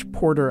meeting, which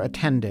Porter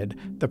attended,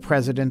 the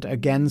president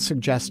again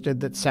suggested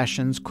that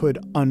Sessions could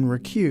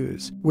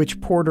unrecuse, which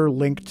Porter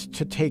linked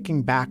to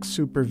taking back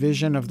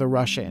supervision of the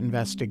Russia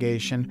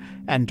investigation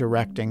and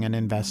directing an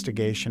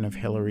investigation of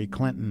Hillary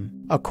Clinton.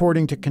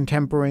 According to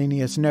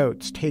contemporaneous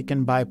notes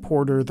taken by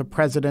Porter, the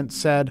president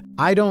said,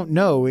 "I don't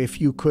know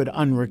if you could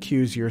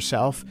unrecuse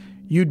yourself.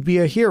 You'd be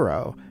a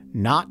hero.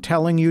 Not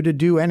telling you to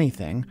do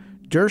anything.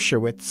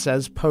 Dershowitz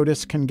says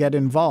POTUS can get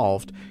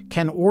involved,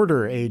 can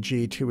order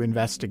AG to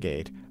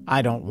investigate.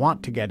 I don't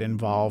want to get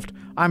involved.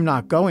 I'm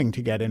not going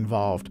to get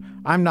involved.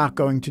 I'm not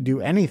going to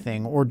do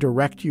anything or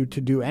direct you to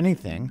do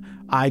anything.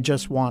 I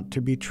just want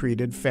to be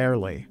treated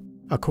fairly."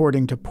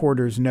 According to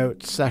Porter's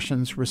notes,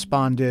 Sessions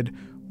responded,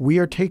 "We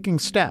are taking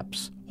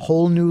steps.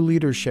 Whole new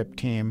leadership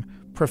team.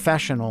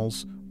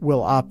 Professionals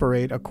will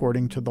operate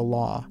according to the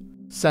law."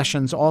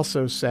 Sessions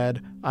also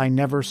said, "I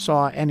never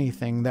saw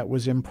anything that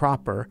was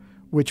improper,"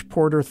 which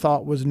Porter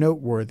thought was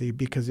noteworthy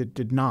because it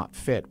did not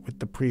fit with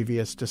the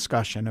previous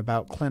discussion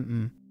about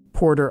Clinton.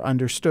 Porter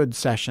understood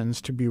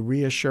Sessions to be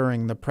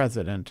reassuring the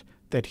president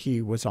that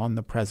he was on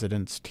the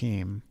president's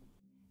team.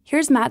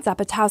 Here's Matt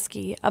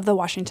Zapotowski of The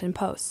Washington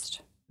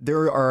Post.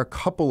 There are a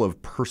couple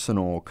of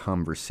personal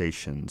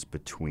conversations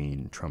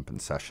between Trump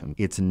and Sessions.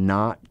 It's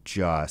not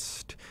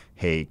just,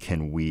 hey,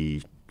 can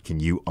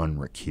you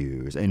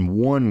unrecuse? In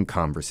one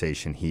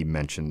conversation, he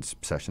mentions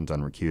Sessions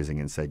unrecusing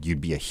and said,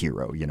 you'd be a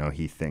hero. You know,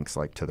 he thinks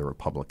like to the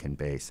Republican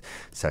base,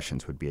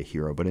 Sessions would be a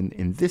hero. But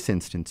in this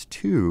instance,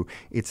 too,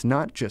 it's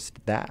not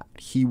just that.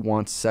 He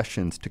wants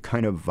Sessions to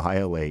kind of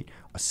violate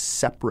a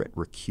separate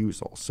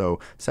recusal. So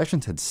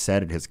Sessions had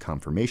said at his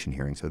confirmation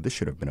hearing, so this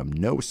should have been of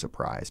no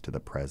surprise to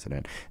the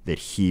president, that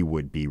he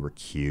would be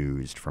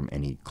recused from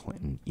any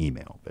Clinton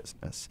email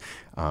business.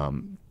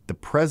 The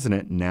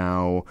president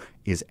now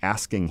is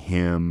asking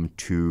him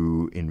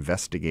to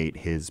investigate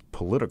his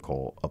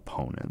political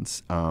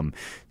opponents. And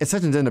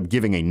Sessions ended up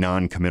giving a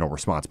non-committal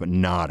response, but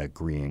not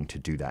agreeing to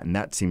do that. And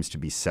that seems to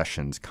be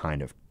Sessions'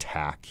 kind of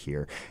tack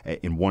here.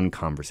 In one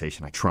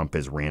conversation, Trump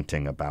is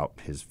ranting about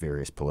his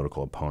various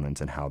political opponents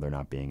and how they're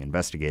not being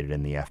investigated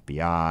in the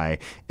FBI.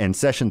 And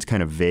Sessions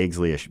kind of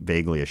vaguely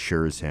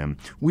assures him,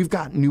 we've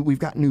got new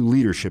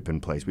leadership in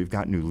place. We've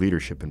got new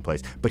leadership in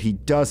place. But he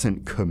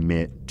doesn't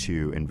commit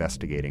to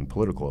investigating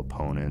political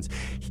opponents.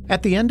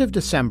 At the end of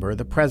December,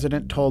 the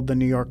president told the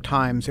New York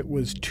Times it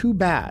was too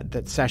bad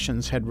that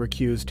Sessions had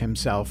recused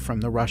himself from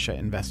the Russia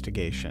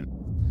investigation.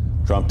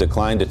 Trump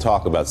declined to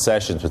talk about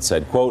Sessions, but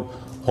said, quote,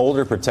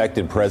 Holder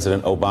protected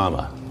President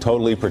Obama,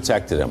 totally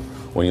protected him.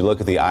 When you look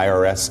at the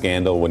IRS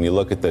scandal, when you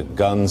look at the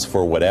guns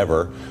for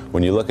whatever,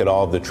 when you look at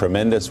all the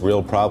tremendous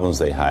real problems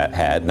they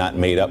had, not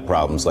made up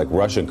problems like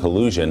Russian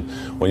collusion,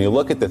 when you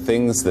look at the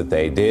things that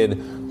they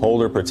did,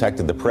 Holder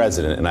protected the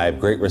president, and I have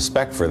great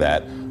respect for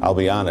that. I'll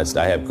be honest,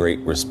 I have great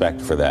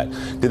respect for that.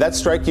 Did that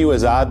strike you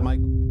as odd,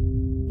 Mike?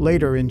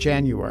 Later in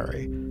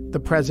January, the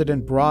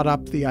president brought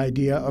up the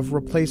idea of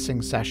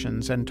replacing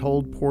Sessions and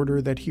told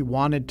Porter that he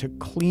wanted to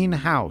clean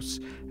house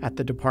at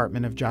the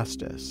Department of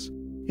Justice.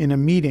 In a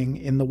meeting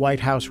in the White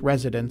House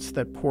residence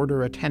that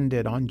Porter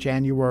attended on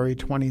January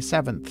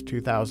 27,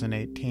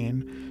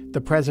 2018,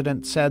 the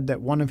president said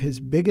that one of his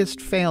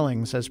biggest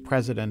failings as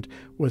president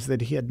was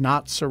that he had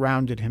not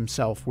surrounded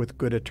himself with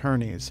good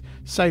attorneys,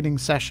 citing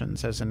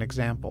Sessions as an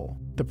example.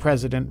 The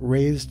president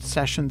raised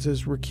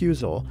Sessions'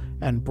 recusal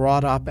and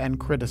brought up and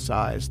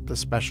criticized the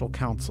special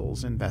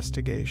counsel's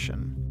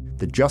investigation.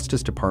 The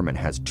Justice Department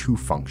has two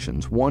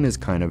functions. One is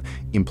kind of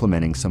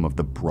implementing some of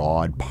the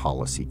broad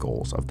policy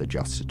goals of the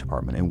Justice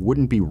Department. And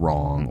wouldn't be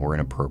wrong or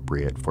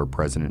inappropriate for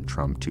President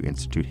Trump to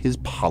institute his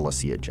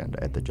policy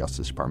agenda at the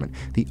Justice Department.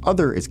 The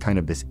other is kind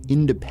of this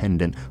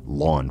independent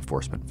law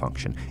enforcement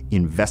function,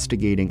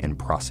 investigating and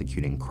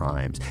prosecuting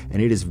crimes.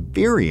 And it is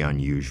very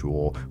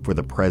unusual for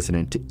the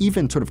president to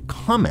even sort of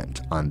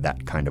comment on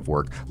that kind of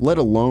work, let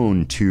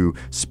alone to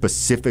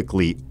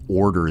specifically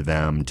order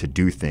them to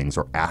do things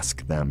or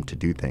ask them to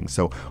do things.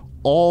 So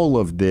all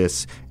of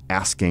this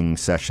asking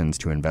Sessions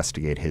to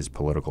investigate his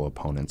political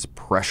opponents,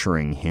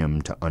 pressuring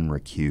him to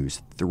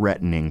unrecuse,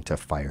 threatening to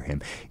fire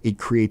him, it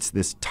creates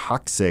this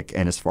toxic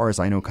and, as far as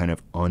I know, kind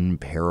of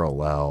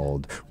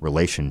unparalleled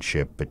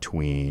relationship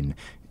between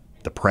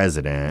the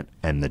president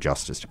and the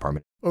Justice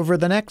Department. Over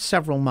the next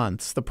several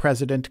months, the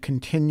president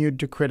continued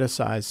to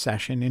criticize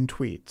Sessions in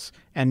tweets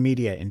and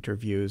media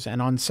interviews,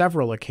 and on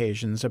several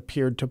occasions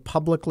appeared to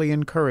publicly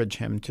encourage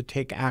him to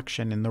take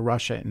action in the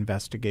Russia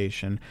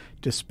investigation,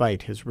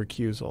 despite his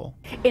recusal.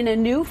 In a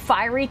new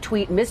fiery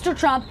tweet, Mr.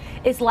 Trump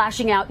is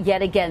lashing out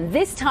yet again,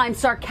 this time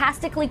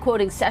sarcastically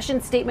quoting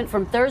Sessions' statement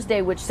from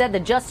Thursday, which said the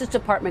Justice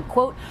Department,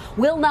 quote,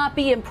 will not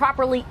be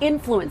improperly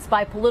influenced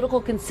by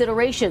political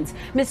considerations.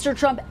 Mr.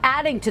 Trump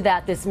adding to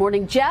that this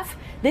morning, Jeff,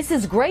 this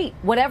is great,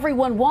 what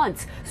everyone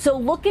wants. So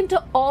look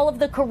into all of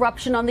the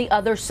corruption on the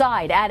other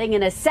side, adding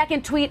in a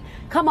second tweet,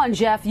 come on,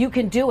 Jeff, you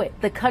can do it.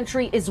 The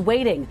country is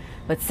waiting.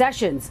 But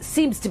Sessions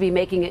seems to be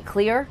making it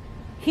clear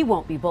he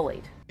won't be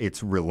bullied.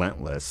 It's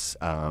relentless.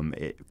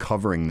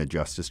 Covering the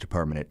Justice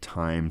Department, at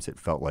times it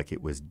felt like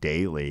it was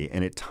daily,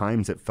 and at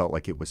times it felt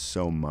like it was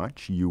so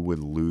much you would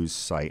lose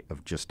sight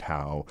of just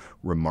how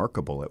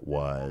remarkable it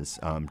was.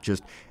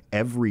 Just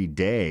every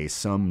day,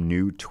 some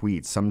new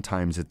tweet.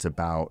 Sometimes it's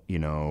about,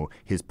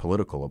 his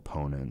political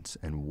opponents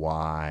and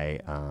why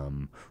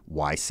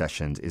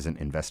Sessions isn't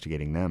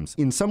investigating them.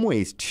 In some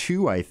ways,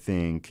 too, I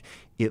think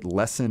it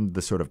lessened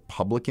the sort of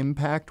public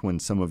impact when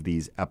some of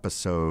these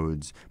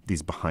episodes,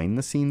 these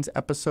behind-the-scenes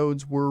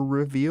episodes were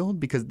revealed,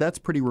 because that's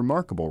pretty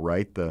remarkable,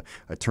 right? The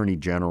attorney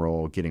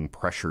general getting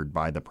pressured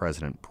by the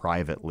president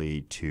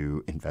privately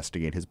to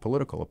investigate his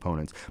political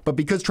opponents. But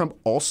because Trump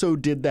also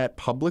did that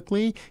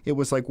publicly, it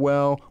was like,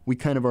 well, we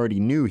kind of already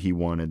knew he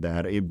wanted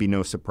that. It'd be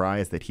no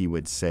surprise that he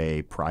would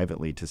say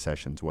privately to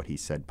Sessions what he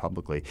said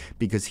publicly,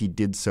 because he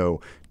did so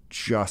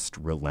just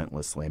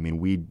relentlessly. I mean,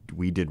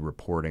 we did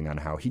reporting on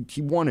how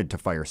he wanted to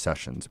fire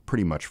Sessions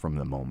pretty much from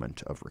the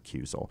moment of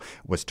recusal,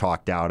 was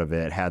talked out of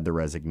it, had the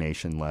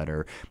resignation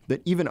letter,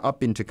 that even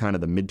up into kind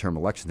of the midterm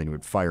elections, then he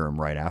would fire him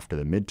right after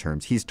the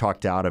midterms. He's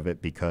talked out of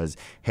it because,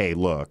 hey,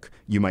 look,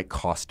 you might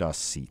cost us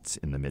seats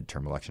in the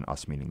midterm election,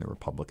 us meaning the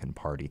Republican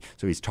Party.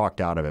 So he's talked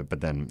out of it,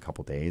 but then a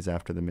couple days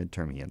after the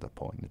midterm, he ends up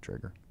pulling the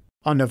trigger.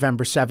 On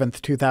November 7th,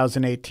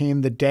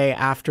 2018, the day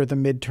after the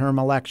midterm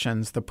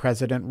elections, the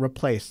president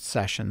replaced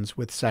Sessions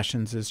with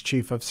Sessions'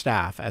 chief of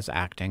staff as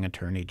acting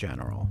attorney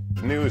general.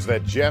 News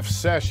that Jeff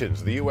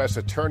Sessions, the U.S.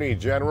 Attorney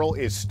General,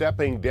 is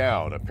stepping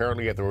down,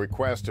 apparently at the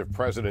request of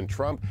President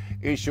Trump,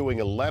 issuing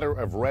a letter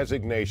of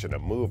resignation, a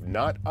move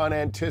not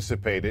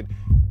unanticipated.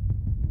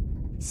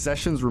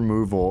 Sessions'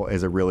 removal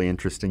is a really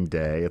interesting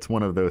day. It's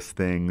one of those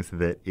things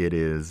that it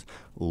is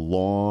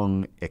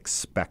long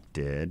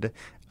expected,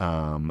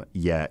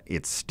 yet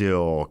it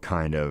still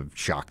kind of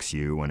shocks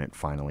you when it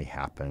finally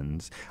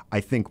happens.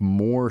 I think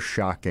more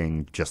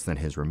shocking just than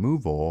his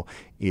removal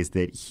is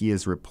that he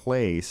is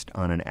replaced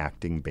on an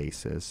acting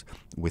basis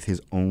with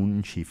his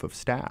own chief of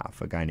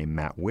staff, a guy named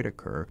Matt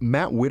Whitaker.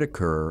 Matt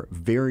Whitaker,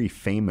 very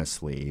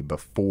famously,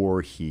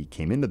 before he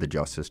came into the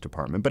Justice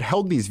Department, but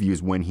held these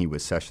views when he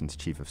was Sessions'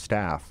 chief of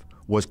staff,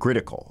 was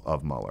critical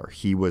of Mueller.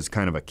 He was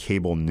kind of a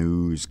cable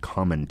news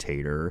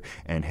commentator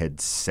and had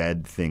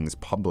said things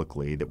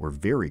publicly that were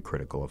very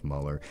critical of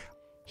Mueller.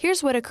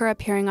 Here's Whitaker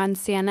appearing on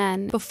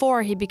CNN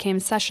before he became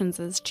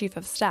Sessions' chief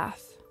of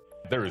staff.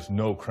 There is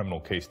no criminal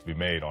case to be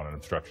made on an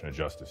obstruction of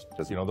justice.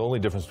 You know, the only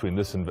difference between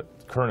this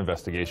current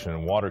investigation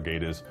and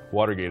Watergate is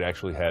Watergate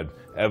actually had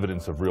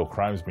evidence of real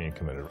crimes being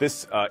committed.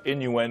 This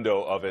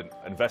innuendo of an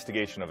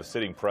investigation of a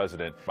sitting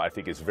president, I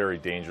think, is very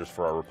dangerous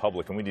for our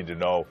republic, and we need to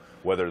know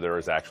whether there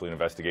is actually an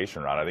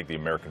investigation or not. I think the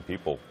American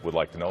people would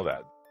like to know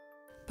that.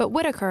 But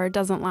Whitaker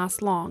doesn't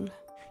last long.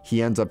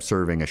 He ends up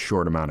serving a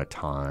short amount of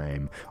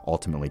time.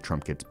 Ultimately,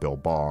 Trump gets Bill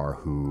Barr,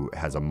 who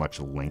has a much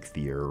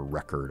lengthier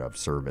record of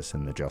service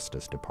in the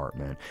Justice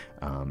Department,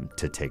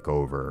 to take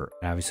over.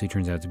 It obviously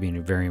turns out to be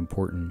a very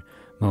important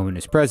moment in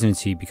his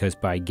presidency, because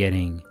by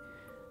getting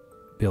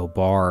Bill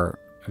Barr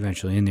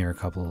eventually in there a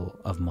couple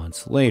of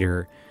months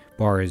later,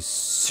 Barr is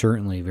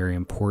certainly very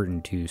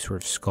important to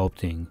sort of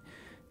sculpting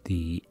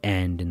the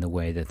end in the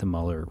way that the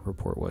Mueller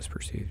report was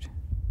perceived.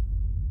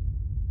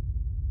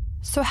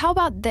 So how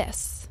about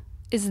this?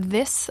 Is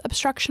this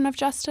obstruction of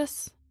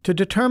justice? To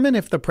determine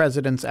if the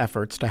president's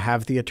efforts to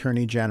have the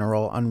attorney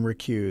general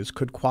unrecused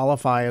could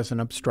qualify as an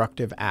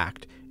obstructive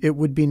act, it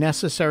would be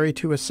necessary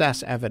to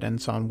assess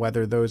evidence on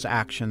whether those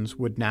actions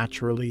would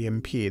naturally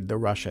impede the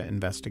Russia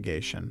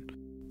investigation.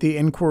 The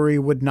inquiry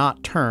would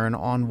not turn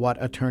on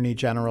what Attorney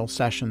General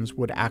Sessions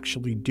would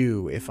actually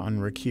do if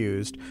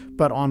unrecused,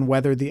 but on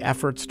whether the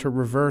efforts to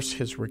reverse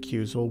his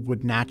recusal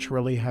would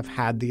naturally have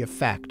had the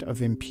effect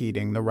of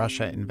impeding the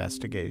Russia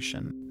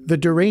investigation. The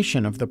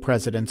duration of the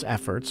president's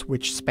efforts,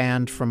 which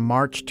spanned from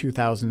March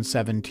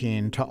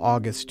 2017 to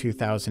August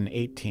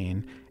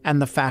 2018,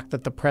 and the fact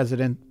that the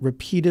president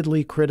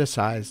repeatedly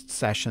criticized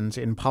Sessions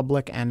in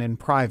public and in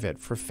private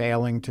for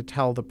failing to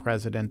tell the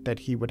president that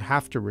he would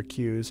have to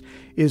recuse,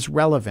 is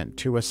relevant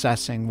to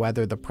assessing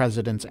whether the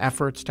president's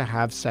efforts to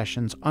have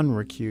Sessions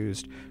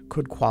unrecused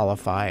could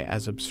qualify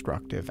as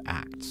obstructive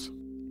acts.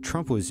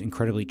 Trump was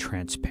incredibly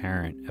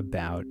transparent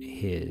about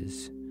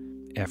his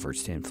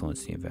efforts to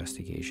influence the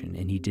investigation,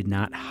 and he did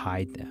not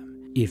hide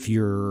them. If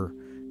you're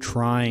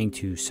trying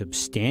to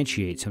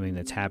substantiate something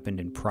that's happened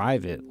in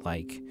private,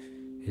 like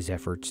his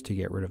efforts to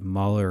get rid of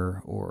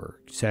Mueller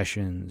or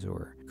Sessions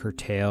or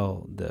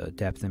curtail the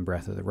depth and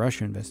breadth of the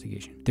Russia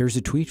investigation, there's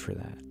a tweet for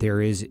that. There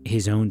is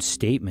his own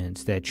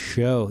statements that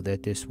show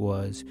that this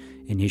was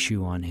an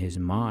issue on his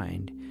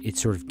mind.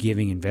 It's sort of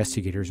giving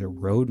investigators a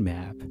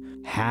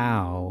roadmap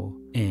how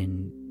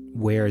and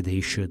where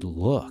they should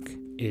look.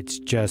 It's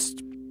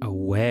just a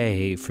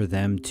way for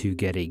them to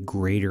get a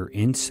greater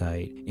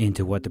insight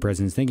into what the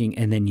president's thinking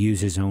and then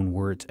use his own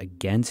words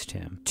against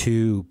him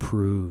to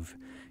prove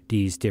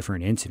these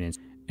different incidents.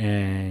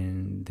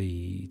 And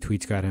the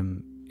tweets got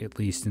him, at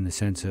least in the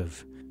sense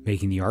of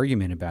making the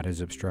argument about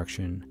his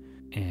obstruction,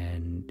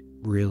 and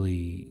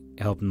really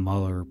helped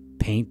Mueller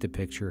paint the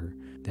picture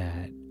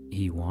that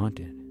he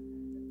wanted.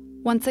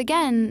 Once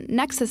again,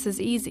 nexus is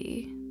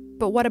easy.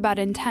 But what about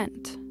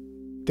intent?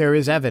 There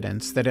is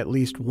evidence that at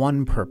least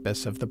one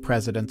purpose of the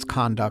president's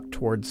conduct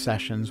towards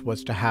Sessions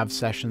was to have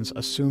Sessions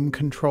assume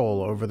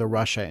control over the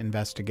Russia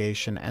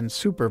investigation and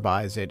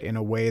supervise it in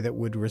a way that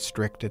would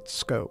restrict its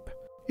scope.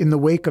 In the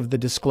wake of the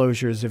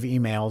disclosures of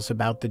emails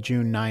about the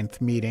June 9th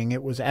meeting,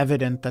 it was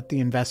evident that the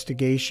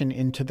investigation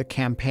into the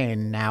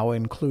campaign now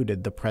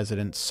included the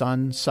president's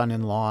son,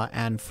 son-in-law,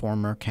 and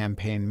former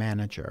campaign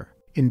manager.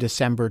 In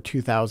December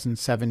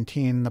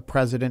 2017, the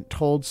president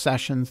told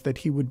Sessions that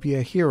he would be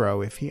a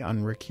hero if he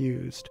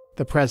unrecused.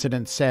 The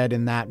president said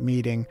in that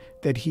meeting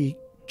that he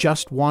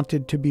just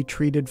wanted to be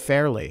treated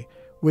fairly,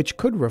 which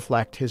could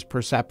reflect his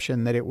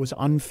perception that it was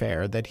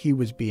unfair that he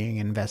was being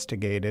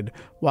investigated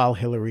while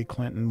Hillary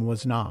Clinton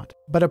was not.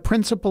 But a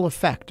principal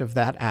effect of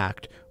that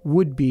act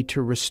would be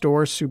to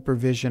restore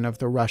supervision of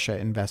the Russia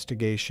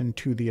investigation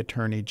to the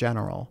Attorney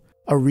General.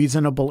 A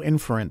reasonable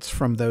inference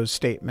from those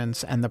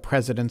statements and the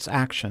president's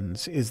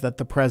actions is that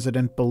the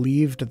president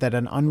believed that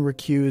an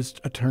unrecused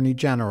attorney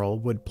general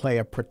would play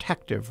a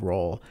protective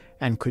role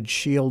and could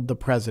shield the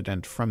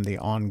president from the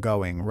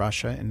ongoing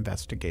Russia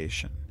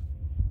investigation.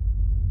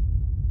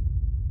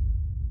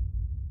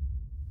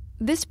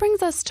 This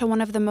brings us to one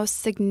of the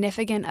most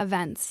significant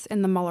events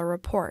in the Mueller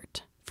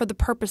report for the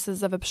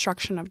purposes of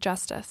obstruction of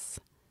justice.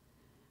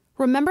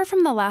 Remember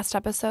from the last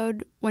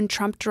episode when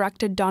Trump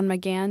directed Don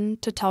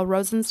McGahn to tell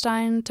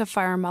Rosenstein to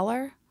fire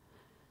Mueller?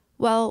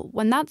 Well,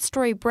 when that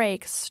story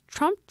breaks,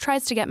 Trump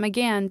tries to get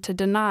McGahn to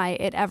deny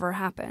it ever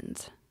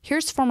happened.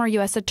 Here's former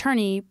U.S.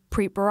 Attorney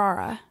Preet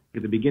Bharara.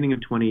 At the beginning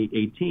of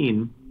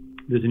 2018,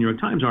 there's a New York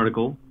Times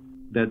article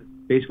that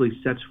basically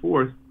sets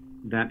forth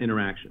that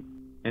interaction.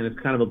 And it's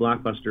kind of a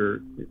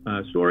blockbuster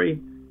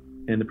story,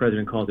 and the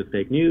president calls it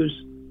fake news.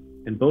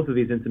 And both of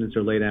these incidents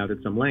are laid out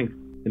at some length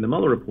in the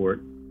Mueller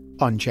report.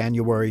 On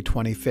January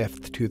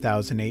 25,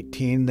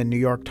 2018, the New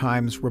York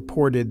Times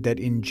reported that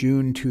in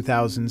June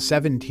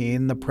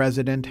 2017, the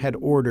president had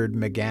ordered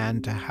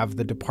McGahn to have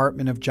the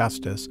Department of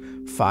Justice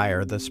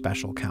fire the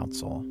special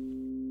counsel.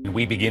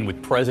 We begin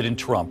with President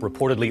Trump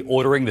reportedly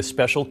ordering the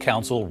special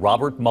counsel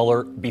Robert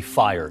Mueller be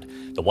fired.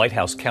 The White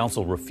House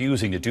Counsel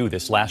refusing to do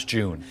this last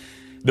June.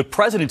 The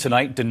president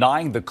tonight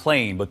denying the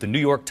claim, but the New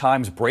York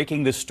Times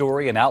breaking this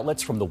story and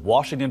outlets from the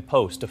Washington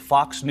Post to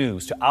Fox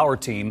News to our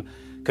team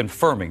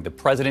confirming the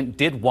president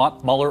did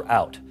want Mueller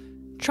out.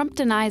 Trump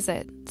denies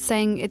it,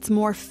 saying it's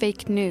more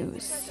fake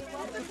news.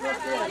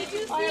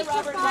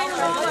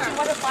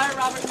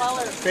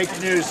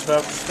 Fake news,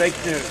 folks. Fake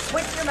news.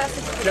 What's your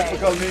message today?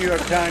 Typical New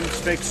York Times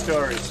fake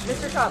stories.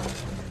 Mr. Trump.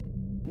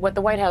 What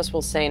the White House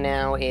will say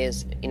now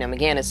is,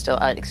 McGahn is still,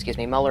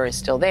 Mueller is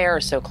still there,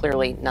 so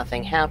clearly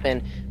nothing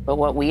happened. But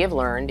what we have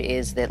learned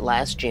is that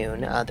last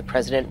June, the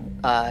president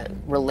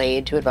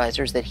relayed to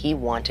advisors that he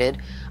wanted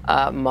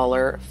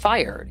Mueller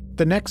fired.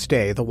 The next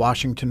day, the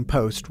Washington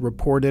Post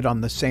reported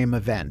on the same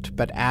event,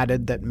 but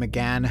added that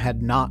McGahn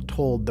had not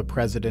told the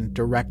president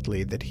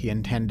directly that he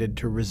intended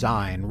to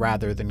resign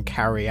rather than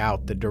carry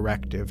out the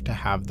directive to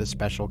have the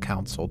special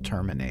counsel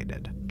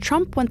terminated.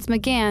 Trump wants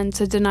McGahn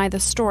to deny the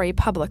story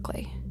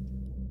publicly.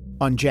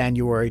 On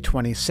January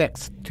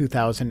 26,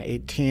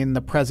 2018,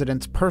 the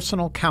president's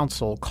personal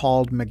counsel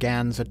called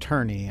McGahn's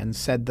attorney and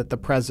said that the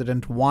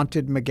president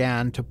wanted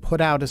McGahn to put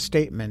out a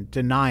statement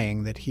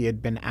denying that he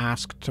had been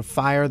asked to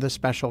fire the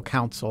special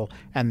counsel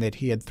and that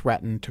he had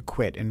threatened to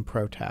quit in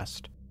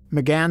protest.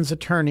 McGahn's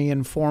attorney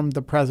informed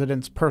the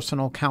president's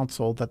personal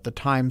counsel that the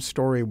Times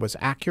story was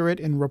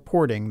accurate in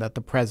reporting that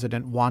the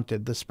president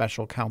wanted the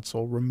special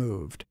counsel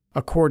removed.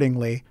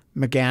 Accordingly,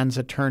 McGahn's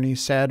attorney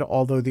said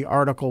although the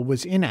article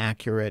was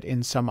inaccurate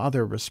in some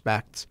other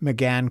respects,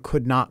 McGahn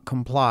could not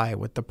comply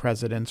with the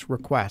president's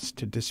request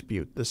to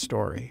dispute the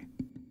story.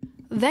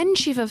 Then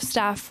Chief of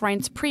Staff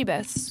Reince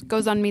Priebus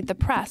goes on Meet the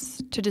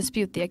Press to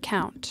dispute the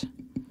account.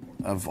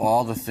 Of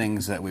all the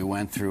things that we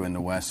went through in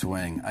the West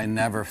Wing, I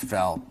never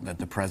felt that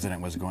the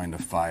president was going to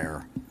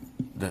fire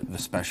the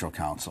special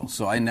counsel.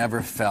 So I never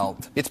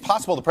felt... It's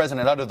possible the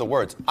president uttered the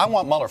words, I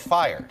want Mueller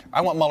fired. I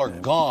want Mueller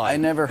gone. I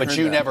never heard But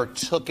you that. never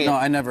took it... No,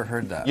 I never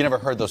heard that. You never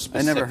heard those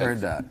specifics? I never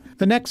heard that.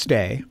 The next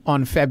day,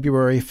 on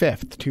February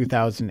 5th,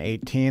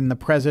 2018, the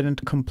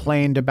president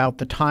complained about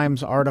the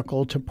Times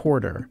article to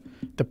Porter.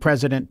 The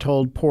president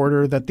told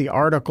Porter that the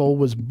article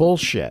was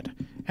bullshit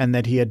and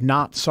that he had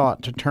not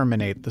sought to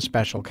terminate the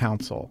special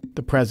counsel.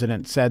 The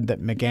president said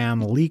that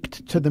McGahn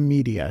leaked to the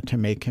media to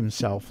make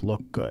himself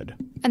look good.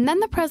 And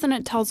then the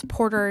president tells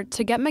Porter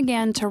to get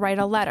McGahn to write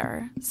a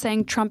letter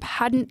saying Trump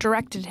hadn't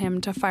directed him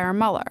to fire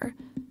Mueller,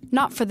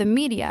 not for the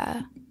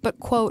media, but,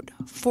 quote,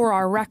 for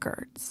our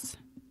records.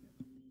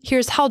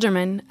 Here's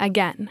Halderman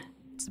again.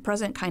 The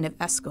president kind of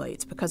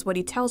escalates because what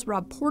he tells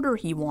Rob Porter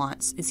he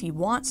wants is he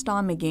wants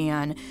Don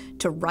McGahn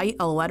to write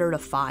a letter to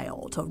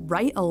file, to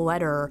write a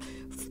letter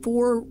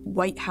for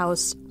White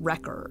House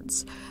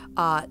records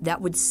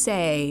that would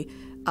say,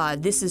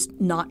 this is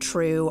not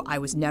true. I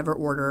was never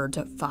ordered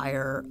to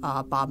fire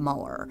Bob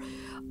Mueller.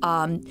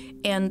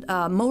 And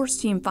Mueller's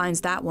team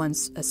finds that one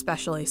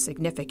especially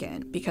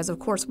significant because, of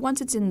course,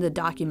 once it's in the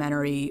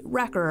documentary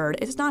record,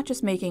 it's not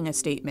just making a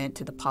statement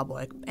to the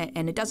public,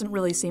 and it doesn't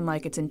really seem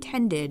like it's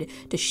intended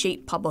to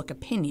shape public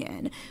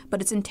opinion, but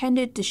it's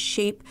intended to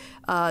shape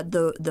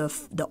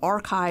the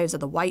archives of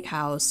the White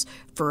House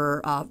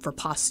for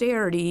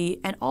posterity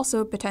and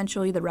also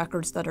potentially the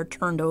records that are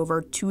turned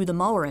over to the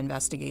Mueller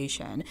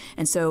investigation.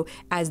 And so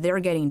as they're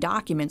getting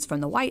documents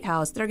from the White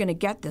House, they're going to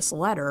get this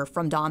letter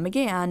from Don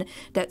McGahn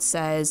that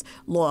says,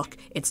 look,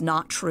 it's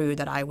not true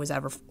that I was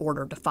ever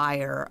ordered to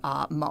fire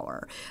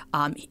Mueller.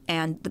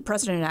 And the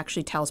president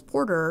actually tells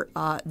Porter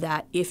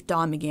that if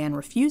Don McGahn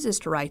refuses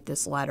to write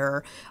this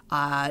letter,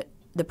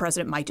 the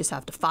president might just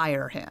have to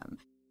fire him.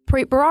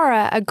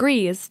 Preet-Bharara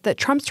agrees that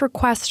Trump's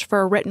request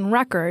for a written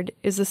record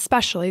is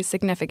especially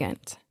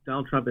significant.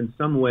 Donald Trump, in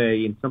some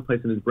way, in some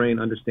place in his brain,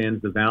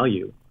 understands the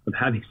value of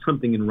having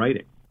something in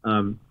writing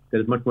that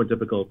is much more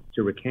difficult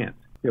to recant.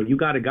 You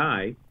got a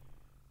guy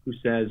who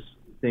says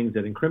things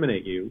that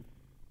incriminate you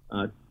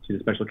to the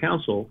special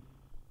counsel,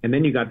 and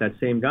then you got that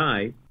same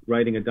guy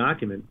writing a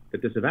document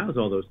that disavows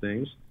all those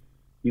things.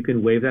 You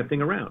can wave that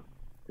thing around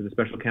to the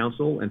special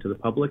counsel and to the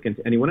public and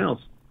to anyone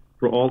else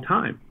for all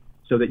time,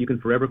 so that you can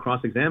forever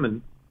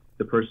cross-examine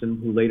the person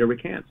who later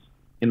recants.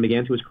 And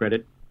McGahn, to his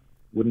credit,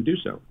 wouldn't do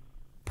so.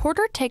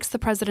 Porter takes the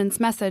president's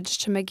message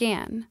to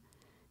McGahn.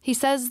 He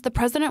says the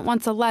president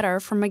wants a letter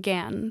from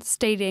McGahn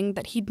stating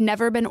that he'd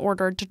never been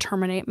ordered to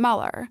terminate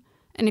Mueller,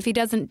 and if he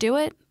doesn't do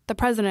it, the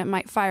president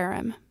might fire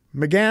him.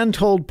 McGahn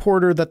told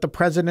Porter that the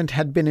president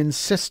had been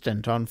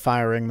insistent on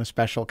firing the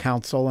special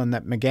counsel and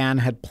that McGahn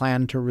had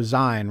planned to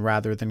resign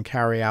rather than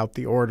carry out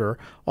the order,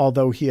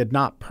 although he had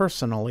not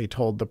personally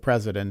told the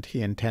president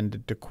he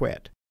intended to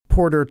quit.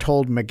 Porter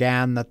told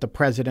McGahn that the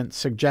president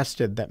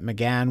suggested that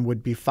McGahn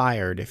would be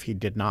fired if he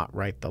did not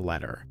write the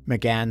letter.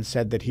 McGahn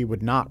said that he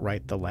would not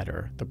write the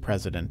letter the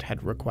president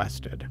had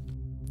requested.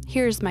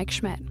 Here's Mike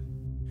Schmidt.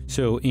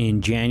 So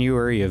in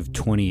January of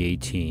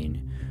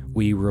 2018,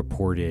 we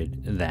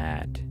reported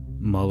that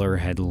Mueller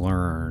had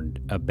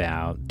learned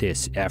about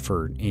this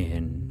effort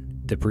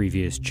in the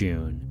previous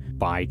June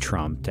by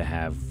Trump to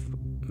have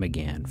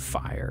McGahn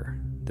fire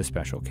the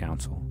special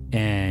counsel.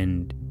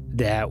 And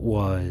that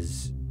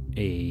was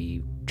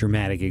a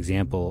dramatic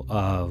example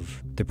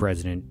of the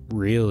president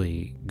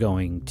really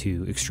going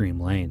to extreme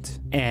lengths.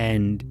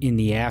 And in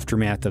the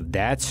aftermath of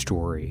that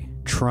story,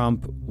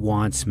 Trump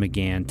wants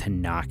McGahn to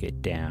knock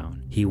it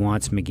down. He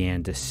wants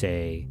McGahn to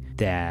say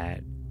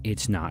that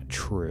it's not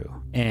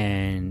true.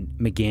 And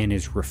McGahn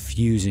is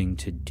refusing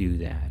to do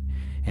that.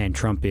 And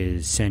Trump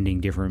is sending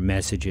different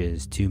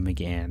messages to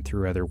McGahn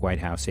through other White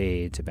House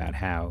aides about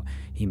how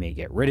he may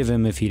get rid of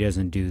him if he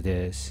doesn't do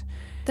this.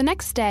 The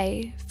next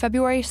day,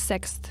 February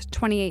 6th,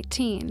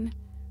 2018,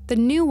 the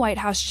new White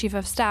House Chief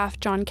of Staff,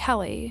 John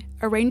Kelly,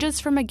 arranges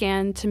for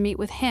McGahn to meet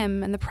with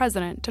him and the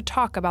president to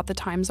talk about the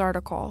Times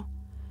article.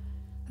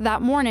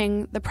 That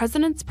morning, the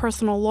president's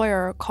personal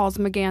lawyer calls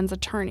McGahn's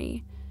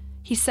attorney.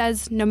 He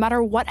says no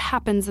matter what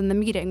happens in the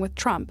meeting with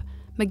Trump,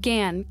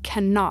 McGahn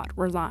cannot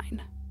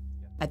resign.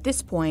 At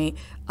this point,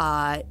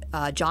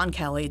 John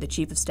Kelly, the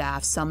chief of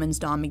staff, summons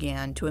Don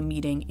McGahn to a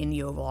meeting in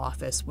the Oval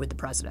Office with the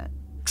president.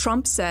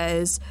 Trump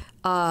says,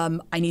 I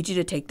need you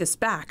to take this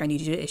back. I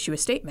need you to issue a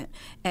statement.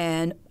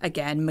 And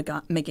again,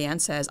 McGahn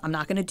says, I'm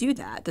not going to do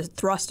that. The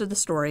thrust of the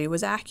story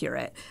was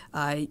accurate.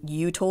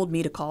 You told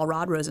me to call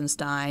Rod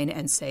Rosenstein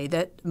and say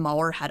that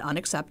Mueller had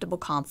unacceptable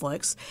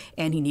conflicts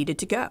and he needed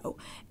to go.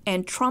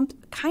 And Trump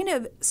kind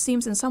of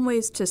seems in some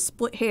ways to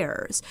split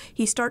hairs.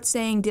 He starts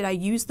saying, did I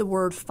use the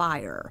word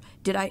fire?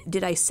 Did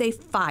I say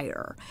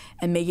fire?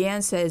 And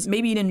McGahn says,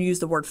 maybe you didn't use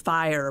the word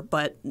fire,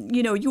 but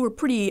you were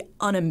pretty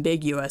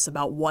unambiguous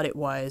about what it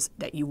was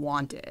that you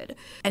wanted.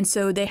 And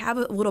so they have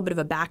a little bit of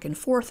a back and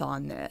forth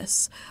on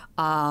this.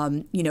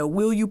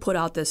 Will you put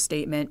out this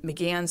statement?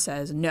 McGahn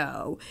says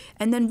no.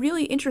 And then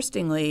really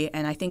interestingly,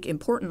 and I think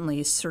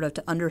importantly, sort of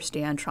to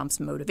understand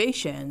Trump's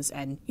motivations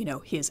and,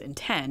 his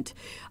intent,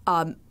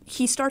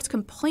 he starts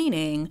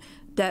complaining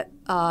that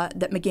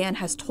McGahn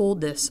has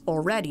told this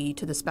already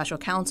to the special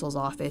counsel's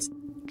office.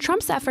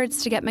 Trump's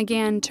efforts to get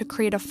McGahn to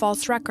create a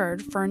false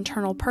record for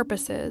internal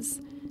purposes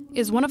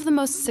is one of the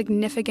most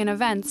significant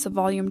events of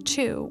Volume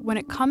 2 when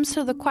it comes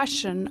to the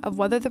question of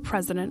whether the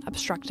president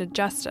obstructed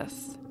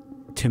justice.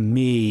 To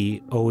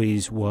me,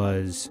 always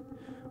was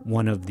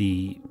one of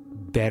the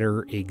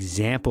better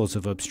examples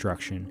of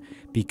obstruction,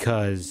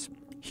 because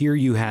here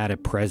you had a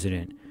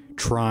president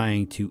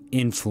trying to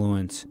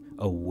influence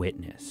a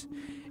witness.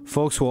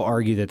 Folks will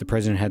argue that the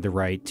president had the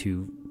right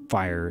to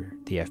fire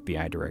the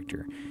FBI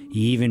director.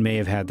 He even may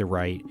have had the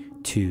right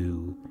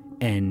to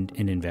end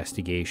an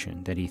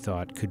investigation that he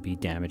thought could be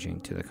damaging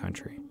to the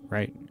country,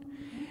 right?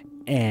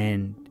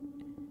 And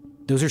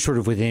those are sort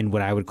of within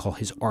what I would call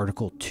his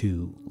Article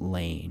 2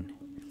 lane.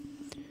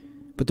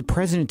 But the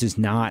president does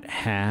not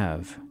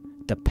have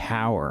the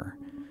power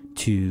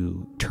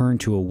to turn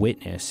to a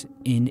witness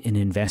in an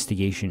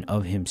investigation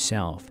of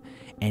himself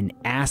and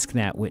ask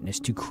that witness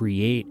to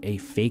create a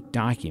fake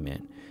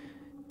document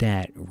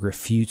that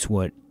refutes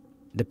what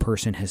the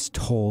person has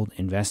told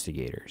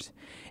investigators.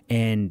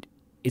 And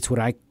it's what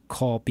I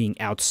call being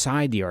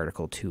outside the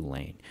Article 2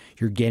 lane.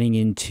 You're getting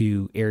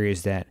into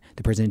areas that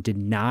the president did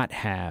not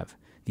have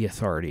the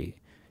authority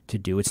to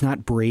do. It's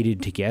not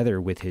braided together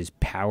with his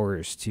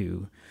powers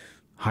to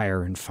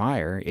hire and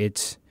fire.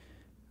 It's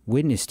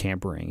witness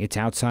tampering. It's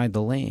outside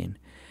the lane.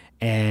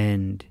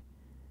 And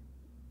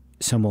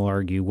some will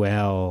argue,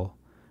 well,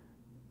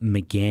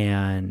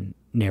 McGahn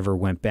never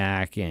went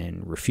back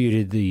and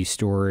refuted the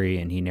story,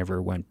 and he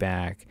never went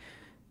back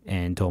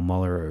and told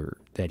Mueller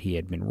that he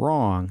had been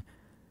wrong.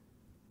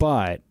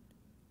 But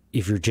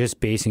if you're just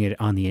basing it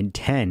on the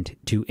intent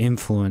to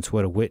influence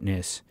what a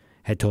witness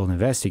had told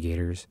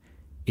investigators,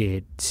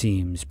 it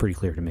seems pretty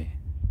clear to me.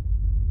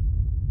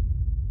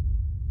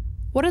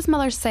 What does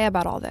Mueller say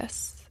about all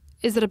this?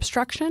 Is it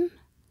obstruction?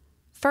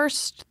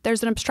 First,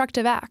 there's an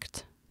obstructive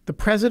act. The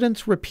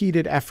president's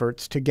repeated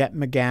efforts to get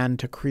McGahn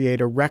to create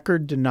a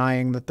record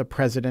denying that the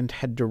president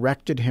had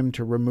directed him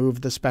to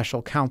remove the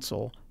special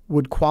counsel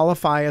would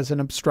qualify as an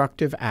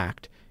obstructive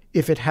act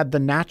if it had the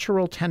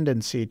natural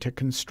tendency to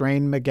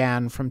constrain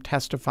McGahn from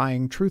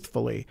testifying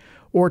truthfully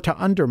or to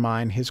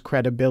undermine his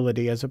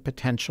credibility as a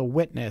potential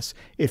witness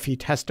if he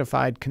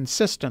testified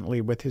consistently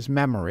with his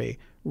memory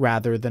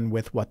rather than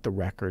with what the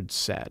records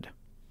said.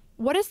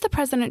 What is the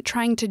president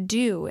trying to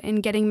do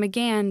in getting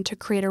McGahn to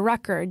create a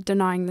record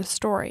denying the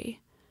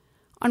story?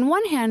 On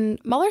one hand,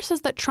 Mueller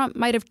says that Trump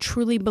might have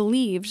truly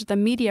believed the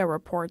media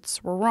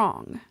reports were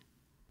wrong.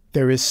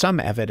 There is some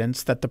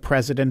evidence that the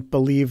president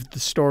believed the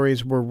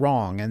stories were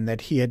wrong and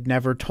that he had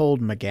never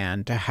told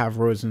McGahn to have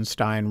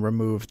Rosenstein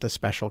remove the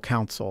special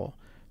counsel.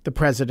 The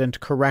president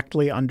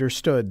correctly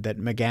understood that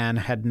McGahn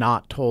had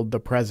not told the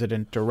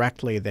president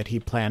directly that he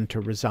planned to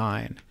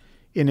resign.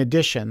 In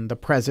addition, the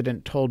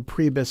president told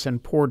Priebus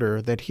and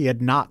Porter that he had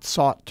not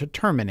sought to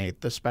terminate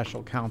the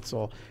special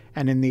counsel,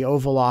 and in the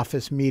Oval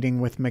Office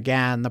meeting with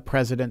McGahn, the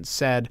president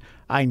said,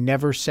 "I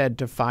never said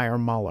to fire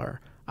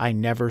Mueller. I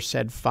never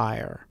said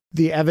fire."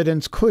 The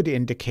evidence could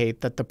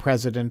indicate that the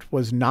president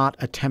was not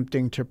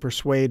attempting to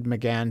persuade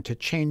McGahn to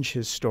change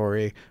his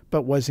story,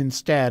 but was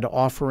instead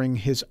offering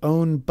his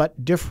own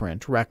but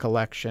different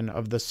recollection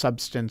of the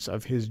substance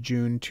of his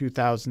June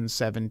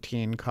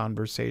 2017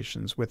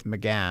 conversations with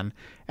McGahn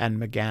and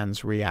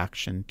McGahn's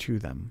reaction to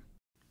them.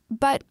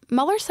 But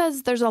Mueller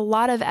says there's a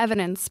lot of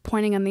evidence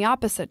pointing in the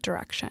opposite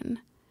direction.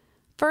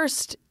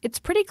 First, it's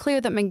pretty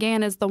clear that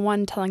McGahn is the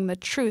one telling the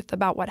truth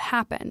about what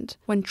happened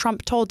when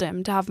Trump told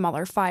him to have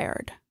Mueller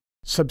fired.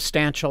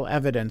 Substantial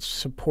evidence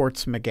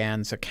supports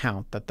McGahn's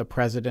account that the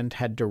president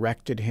had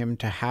directed him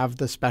to have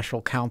the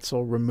special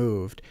counsel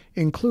removed,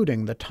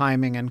 including the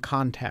timing and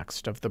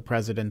context of the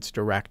president's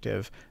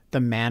directive,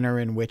 the manner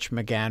in which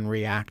McGahn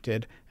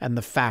reacted, and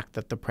the fact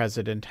that the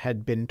president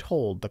had been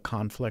told the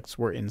conflicts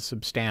were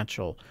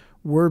insubstantial,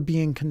 were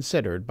being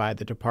considered by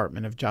the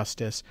Department of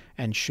Justice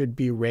and should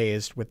be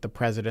raised with the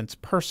president's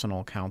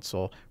personal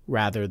counsel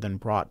rather than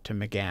brought to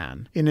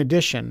McGahn. In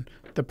addition,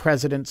 the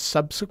president's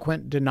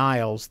subsequent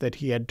denials that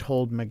he had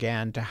told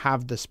McGahn to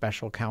have the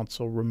special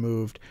counsel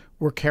removed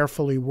were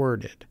carefully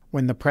worded.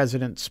 When the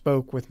president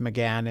spoke with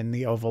McGahn in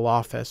the Oval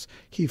Office,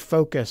 he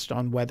focused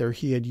on whether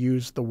he had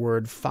used the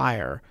word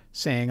fire,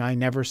 saying, "I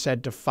never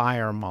said to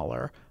fire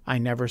Mueller. I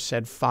never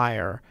said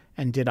fire.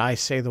 And did I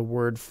say the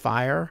word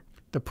fire?"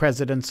 The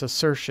president's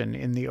assertion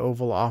in the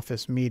Oval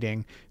Office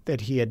meeting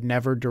that he had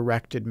never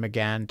directed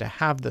McGahn to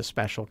have the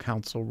special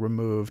counsel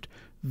removed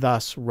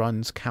thus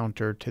runs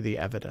counter to the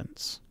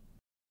evidence.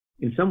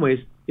 In some ways,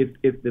 if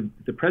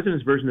the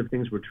president's version of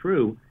things were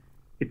true,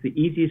 it's the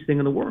easiest thing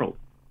in the world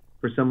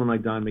for someone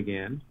like Don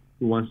McGahn,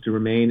 who wants to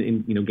remain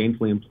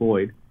gainfully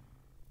employed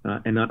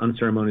and not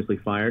unceremoniously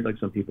fired like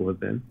some people have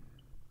been,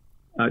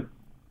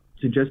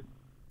 to just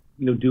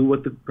do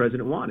what the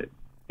president wanted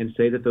and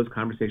say that those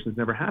conversations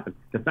never happened.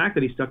 The fact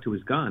that he stuck to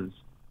his guns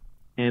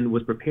and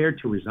was prepared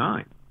to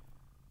resign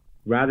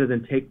rather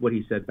than take what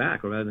he said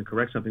back or rather than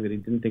correct something that he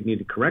didn't think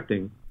needed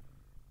correcting,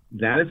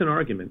 that is an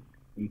argument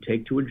you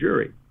take to a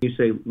jury. You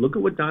say, look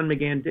at what Don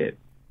McGahn did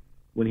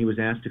when he was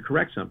asked to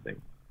correct something.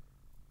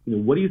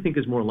 What do you think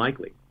is more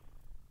likely?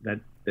 That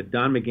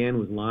Don McGahn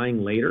was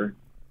lying later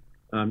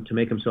to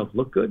make himself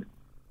look good,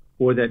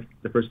 or that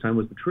the first time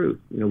was the truth?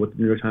 What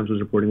the New York Times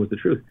was reporting was the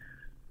truth.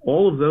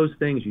 All of those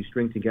things you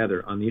string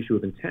together on the issue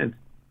of intent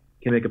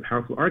can make a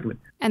powerful argument.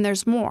 And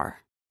there's more.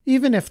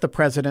 Even if the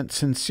president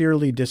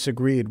sincerely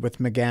disagreed with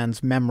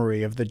McGahn's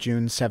memory of the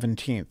June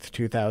 17,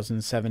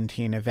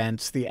 2017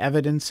 events, the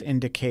evidence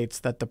indicates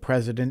that the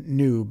president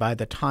knew by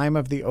the time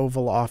of the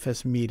Oval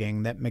Office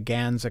meeting that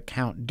McGahn's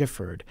account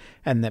differed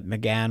and that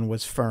McGahn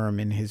was firm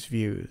in his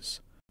views.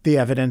 The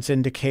evidence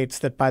indicates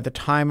that by the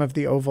time of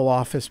the Oval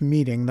Office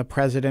meeting, the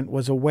president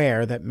was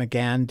aware that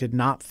McGahn did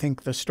not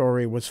think the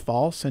story was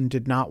false and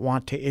did not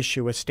want to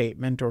issue a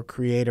statement or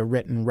create a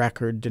written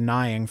record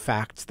denying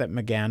facts that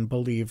McGahn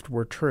believed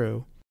were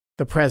true.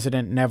 The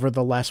president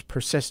nevertheless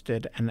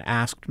persisted and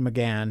asked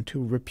McGahn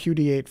to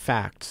repudiate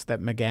facts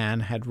that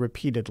McGahn had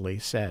repeatedly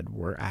said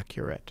were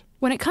accurate.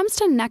 When it comes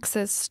to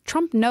nexus,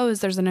 Trump knows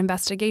there's an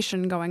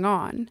investigation going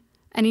on,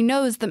 and he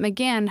knows that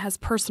McGahn has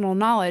personal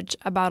knowledge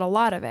about a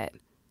lot of it,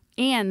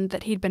 and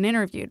that he'd been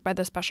interviewed by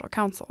the special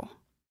counsel.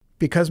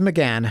 Because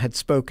McGahn had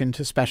spoken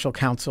to special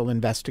counsel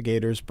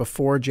investigators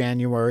before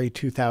January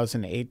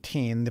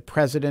 2018, the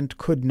president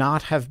could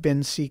not have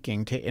been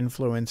seeking to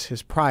influence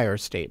his prior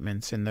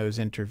statements in those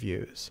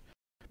interviews.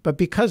 But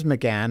because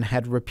McGahn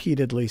had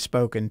repeatedly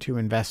spoken to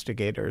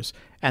investigators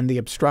and the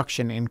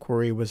obstruction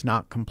inquiry was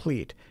not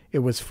complete, it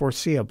was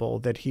foreseeable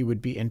that he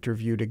would be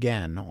interviewed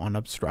again on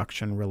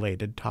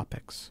obstruction-related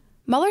topics.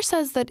 Mueller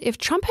says that if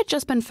Trump had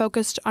just been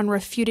focused on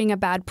refuting a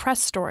bad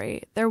press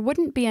story, there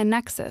wouldn't be a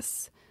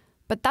nexus.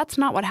 But that's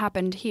not what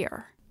happened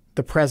here.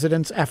 The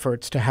president's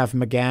efforts to have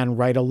McGahn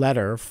write a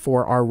letter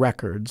for our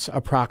records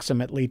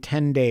approximately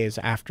 10 days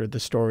after the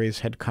stories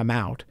had come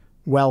out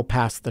well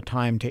past the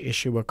time to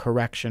issue a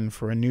correction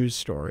for a news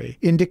story,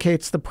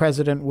 indicates the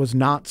president was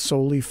not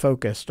solely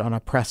focused on a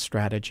press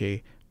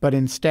strategy, but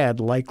instead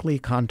likely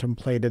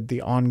contemplated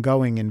the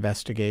ongoing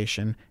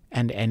investigation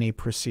and any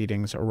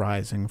proceedings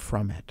arising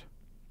from it.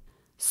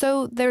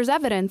 So there's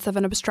evidence of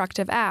an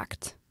obstructive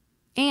act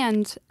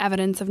and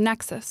evidence of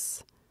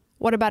nexus.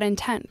 What about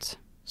intent?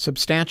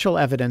 Substantial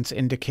evidence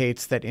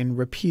indicates that in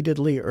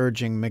repeatedly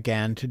urging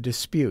McGahn to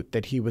dispute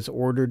that he was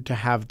ordered to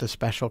have the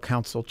special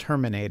counsel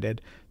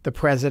terminated, the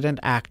president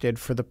acted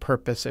for the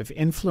purpose of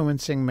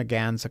influencing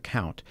McGahn's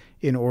account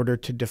in order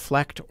to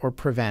deflect or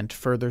prevent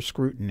further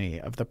scrutiny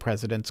of the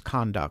president's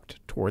conduct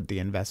toward the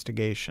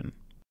investigation.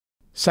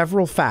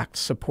 Several facts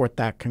support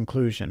that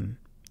conclusion.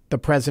 The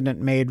president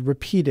made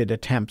repeated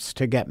attempts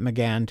to get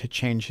McGahn to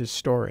change his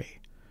story.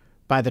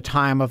 By the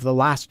time of the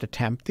last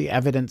attempt, the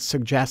evidence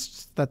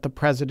suggests that the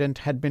president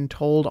had been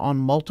told on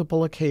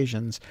multiple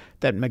occasions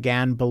that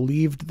McGahn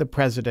believed the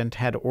president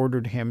had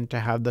ordered him to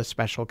have the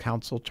special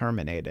counsel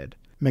terminated.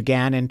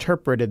 McGahn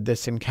interpreted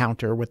this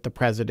encounter with the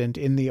president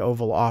in the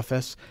Oval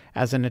Office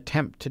as an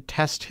attempt to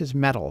test his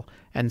mettle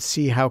and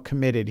see how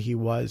committed he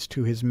was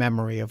to his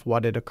memory of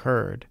what had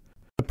occurred.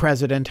 The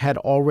president had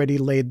already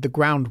laid the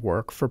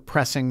groundwork for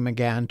pressing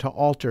McGahn to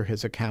alter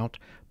his account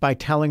by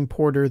telling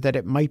Porter that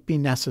it might be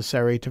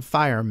necessary to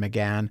fire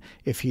McGahn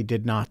if he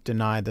did not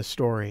deny the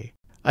story.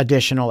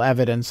 Additional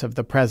evidence of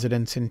the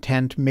president's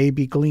intent may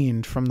be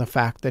gleaned from the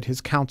fact that his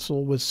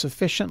counsel was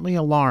sufficiently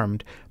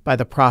alarmed by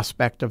the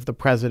prospect of the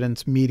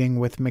president's meeting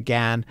with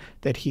McGahn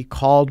that he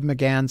called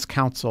McGahn's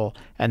counsel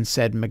and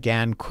said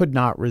McGahn could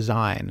not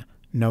resign,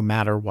 no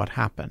matter what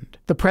happened.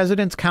 The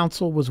president's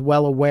counsel was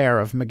well aware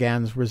of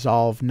McGahn's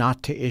resolve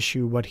not to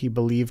issue what he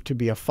believed to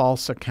be a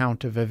false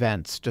account of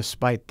events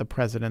despite the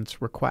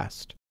president's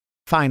request.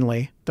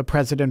 Finally, the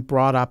president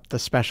brought up the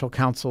special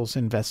counsel's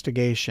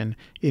investigation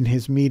in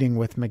his meeting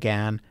with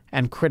McGahn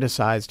and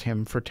criticized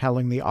him for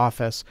telling the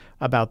office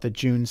about the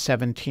June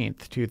 17,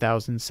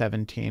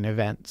 2017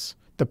 events.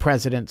 The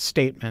president's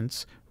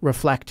statements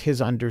reflect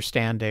his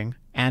understanding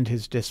and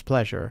his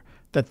displeasure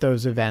that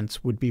those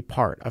events would be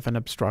part of an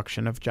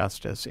obstruction of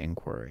justice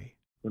inquiry.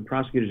 When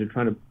prosecutors are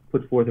trying to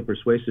put forth a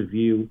persuasive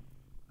view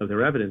of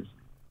their evidence,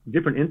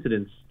 different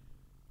incidents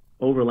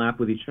overlap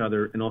with each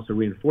other and also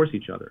reinforce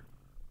each other.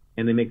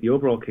 And they make the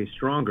overall case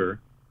stronger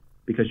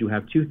because you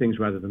have two things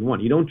rather than one.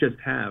 You don't just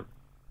have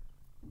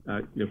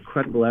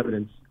credible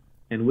evidence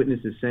and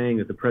witnesses saying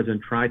that the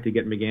president tried to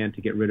get McGahn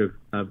to get rid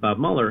of Bob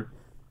Mueller.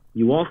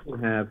 You also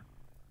have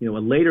a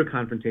later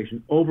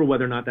confrontation over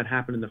whether or not that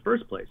happened in the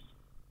first place.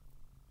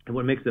 And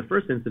what makes the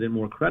first incident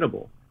more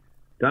credible,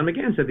 Don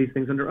McGahn said these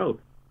things under oath.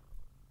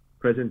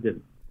 The president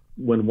didn't.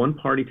 When one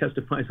party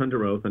testifies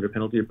under oath, under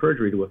penalty of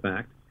perjury to a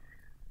fact,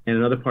 and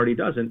another party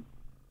doesn't,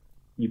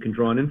 you can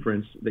draw an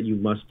inference that you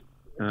must,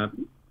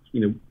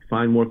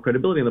 find more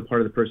credibility on the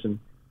part of the person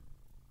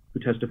who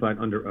testified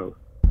under oath.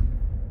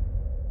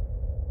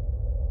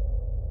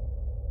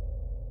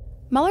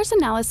 Mueller's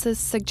analysis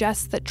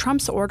suggests that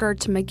Trump's order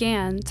to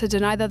McGahn to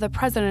deny that the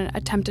president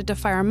attempted to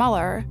fire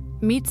Mueller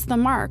meets the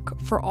mark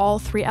for all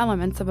three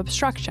elements of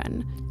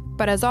obstruction,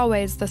 but as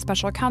always, the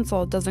special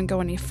counsel doesn't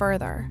go any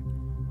further.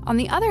 On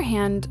the other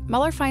hand,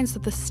 Mueller finds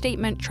that the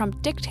statement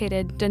Trump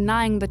dictated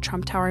denying the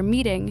Trump Tower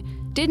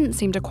meeting didn't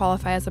seem to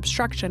qualify as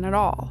obstruction at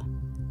all.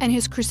 And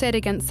his crusade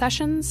against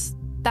Sessions,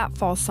 that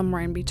falls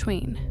somewhere in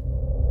between.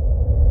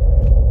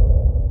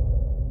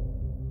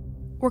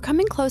 We're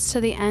coming close to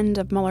the end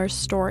of Mueller's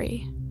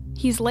story.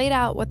 He's laid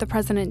out what the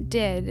president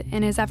did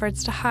in his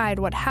efforts to hide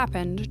what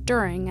happened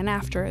during and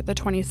after the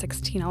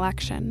 2016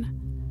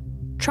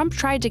 election. Trump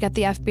tried to get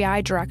the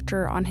FBI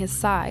director on his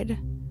side.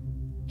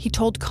 He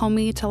told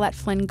Comey to let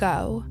Flynn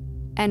go,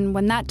 and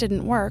when that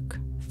didn't work,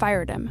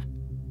 fired him.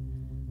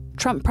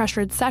 Trump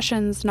pressured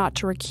Sessions not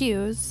to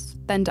recuse,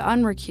 then to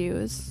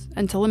unrecuse,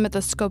 and to limit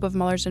the scope of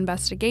Mueller's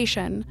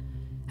investigation,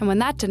 and when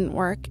that didn't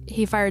work,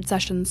 he fired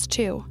Sessions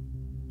too.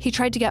 He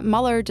tried to get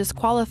Mueller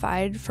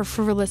disqualified for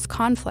frivolous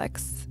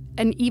conflicts,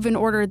 and even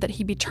ordered that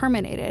he be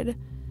terminated,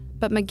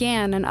 but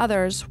McGahn and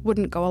others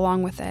wouldn't go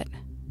along with it.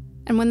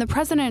 And when the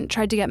president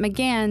tried to get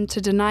McGahn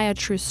to deny a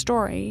true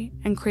story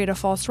and create a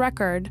false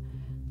record,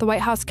 the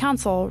White House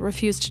Counsel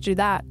refused to do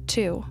that,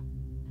 too.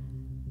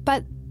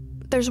 But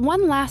there's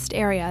one last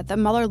area that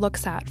Mueller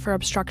looks at for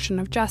obstruction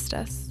of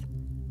justice.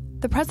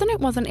 The president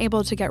wasn't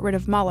able to get rid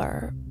of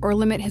Mueller or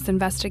limit his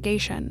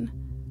investigation,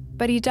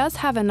 but he does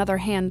have another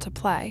hand to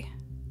play.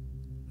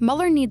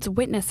 Mueller needs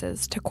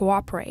witnesses to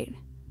cooperate.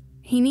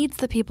 He needs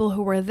the people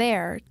who were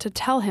there to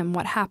tell him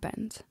what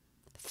happened.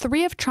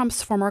 3 of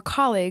Trump's former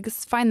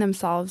colleagues find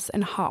themselves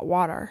in hot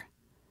water: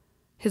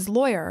 his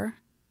lawyer,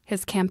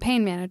 his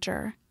campaign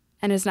manager,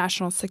 and his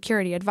national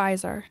security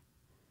advisor.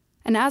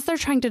 And as they're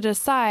trying to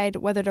decide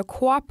whether to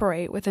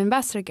cooperate with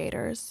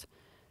investigators,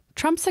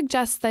 Trump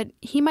suggests that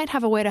he might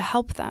have a way to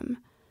help them,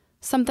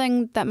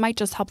 something that might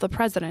just help the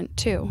president,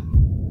 too.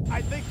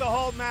 I think the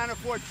whole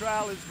Manafort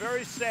trial is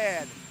very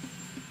sad.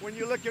 When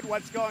you look at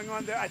what's going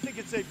on there, I think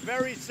it's a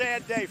very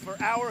sad day for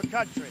our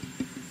country.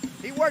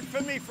 He worked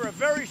for me for a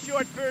very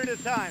short period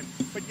of time.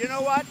 But you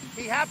know what?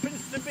 He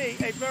happens to be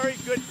a very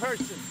good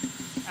person.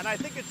 And I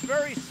think it's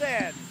very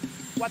sad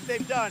what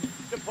they've done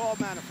to Paul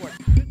Manafort.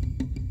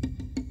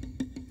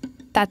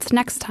 That's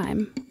next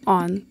time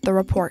on The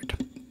Report.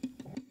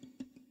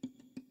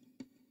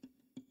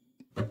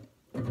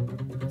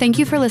 Thank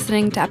you for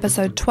listening to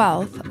episode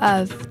 12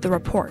 of The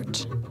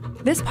Report.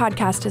 This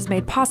podcast is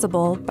made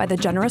possible by the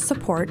generous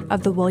support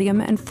of the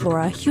William and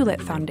Flora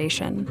Hewlett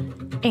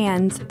Foundation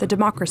and the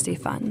Democracy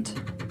Fund,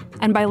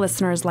 and by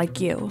listeners like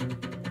you.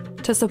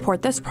 To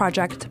support this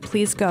project,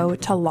 please go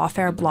to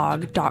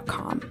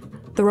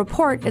lawfareblog.com. The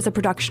Report is a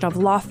production of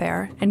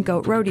Lawfare and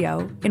Goat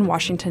Rodeo in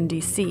Washington,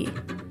 D.C.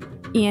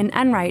 Ian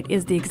Enright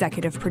is the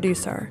executive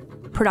producer.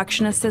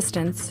 Production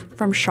assistance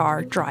from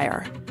Shar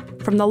Dreyer.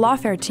 From the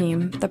Lawfare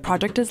team, the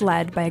project is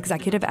led by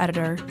executive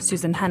editor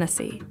Susan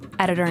Hennessy.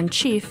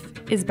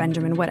 Editor-in-chief is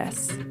Benjamin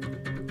Wittes.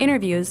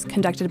 Interviews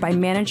conducted by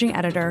managing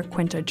editor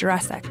Quinta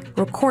Jurecic.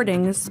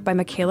 Recordings by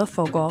Michaela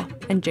Fogel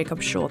and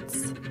Jacob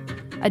Schultz.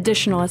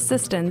 Additional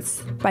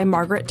assistance by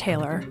Margaret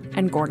Taylor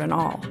and Gordon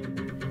All.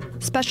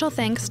 Special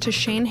thanks to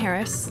Shane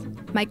Harris,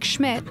 Mike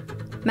Schmidt,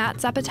 Matt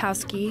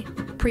Zapatowski,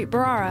 Preet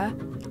Bharara,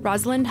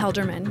 Rosalind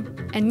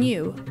Helderman, and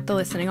you, the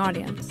listening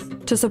audience.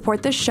 To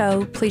support this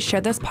show, please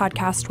share this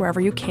podcast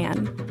wherever you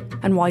can.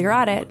 And while you're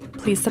at it,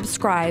 please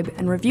subscribe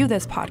and review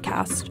this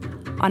podcast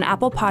on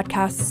Apple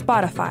Podcasts,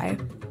 Spotify,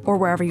 or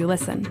wherever you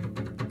listen.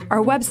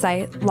 Our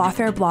website,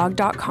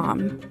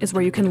 lawfareblog.com, is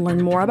where you can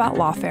learn more about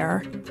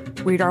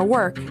Lawfare, read our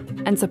work,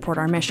 and support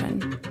our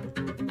mission.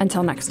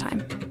 Until next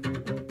time.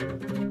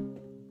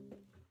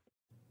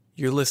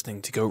 You're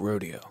listening to Goat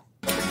Rodeo.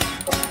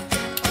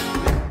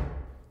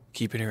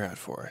 Keep an ear out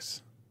for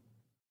us.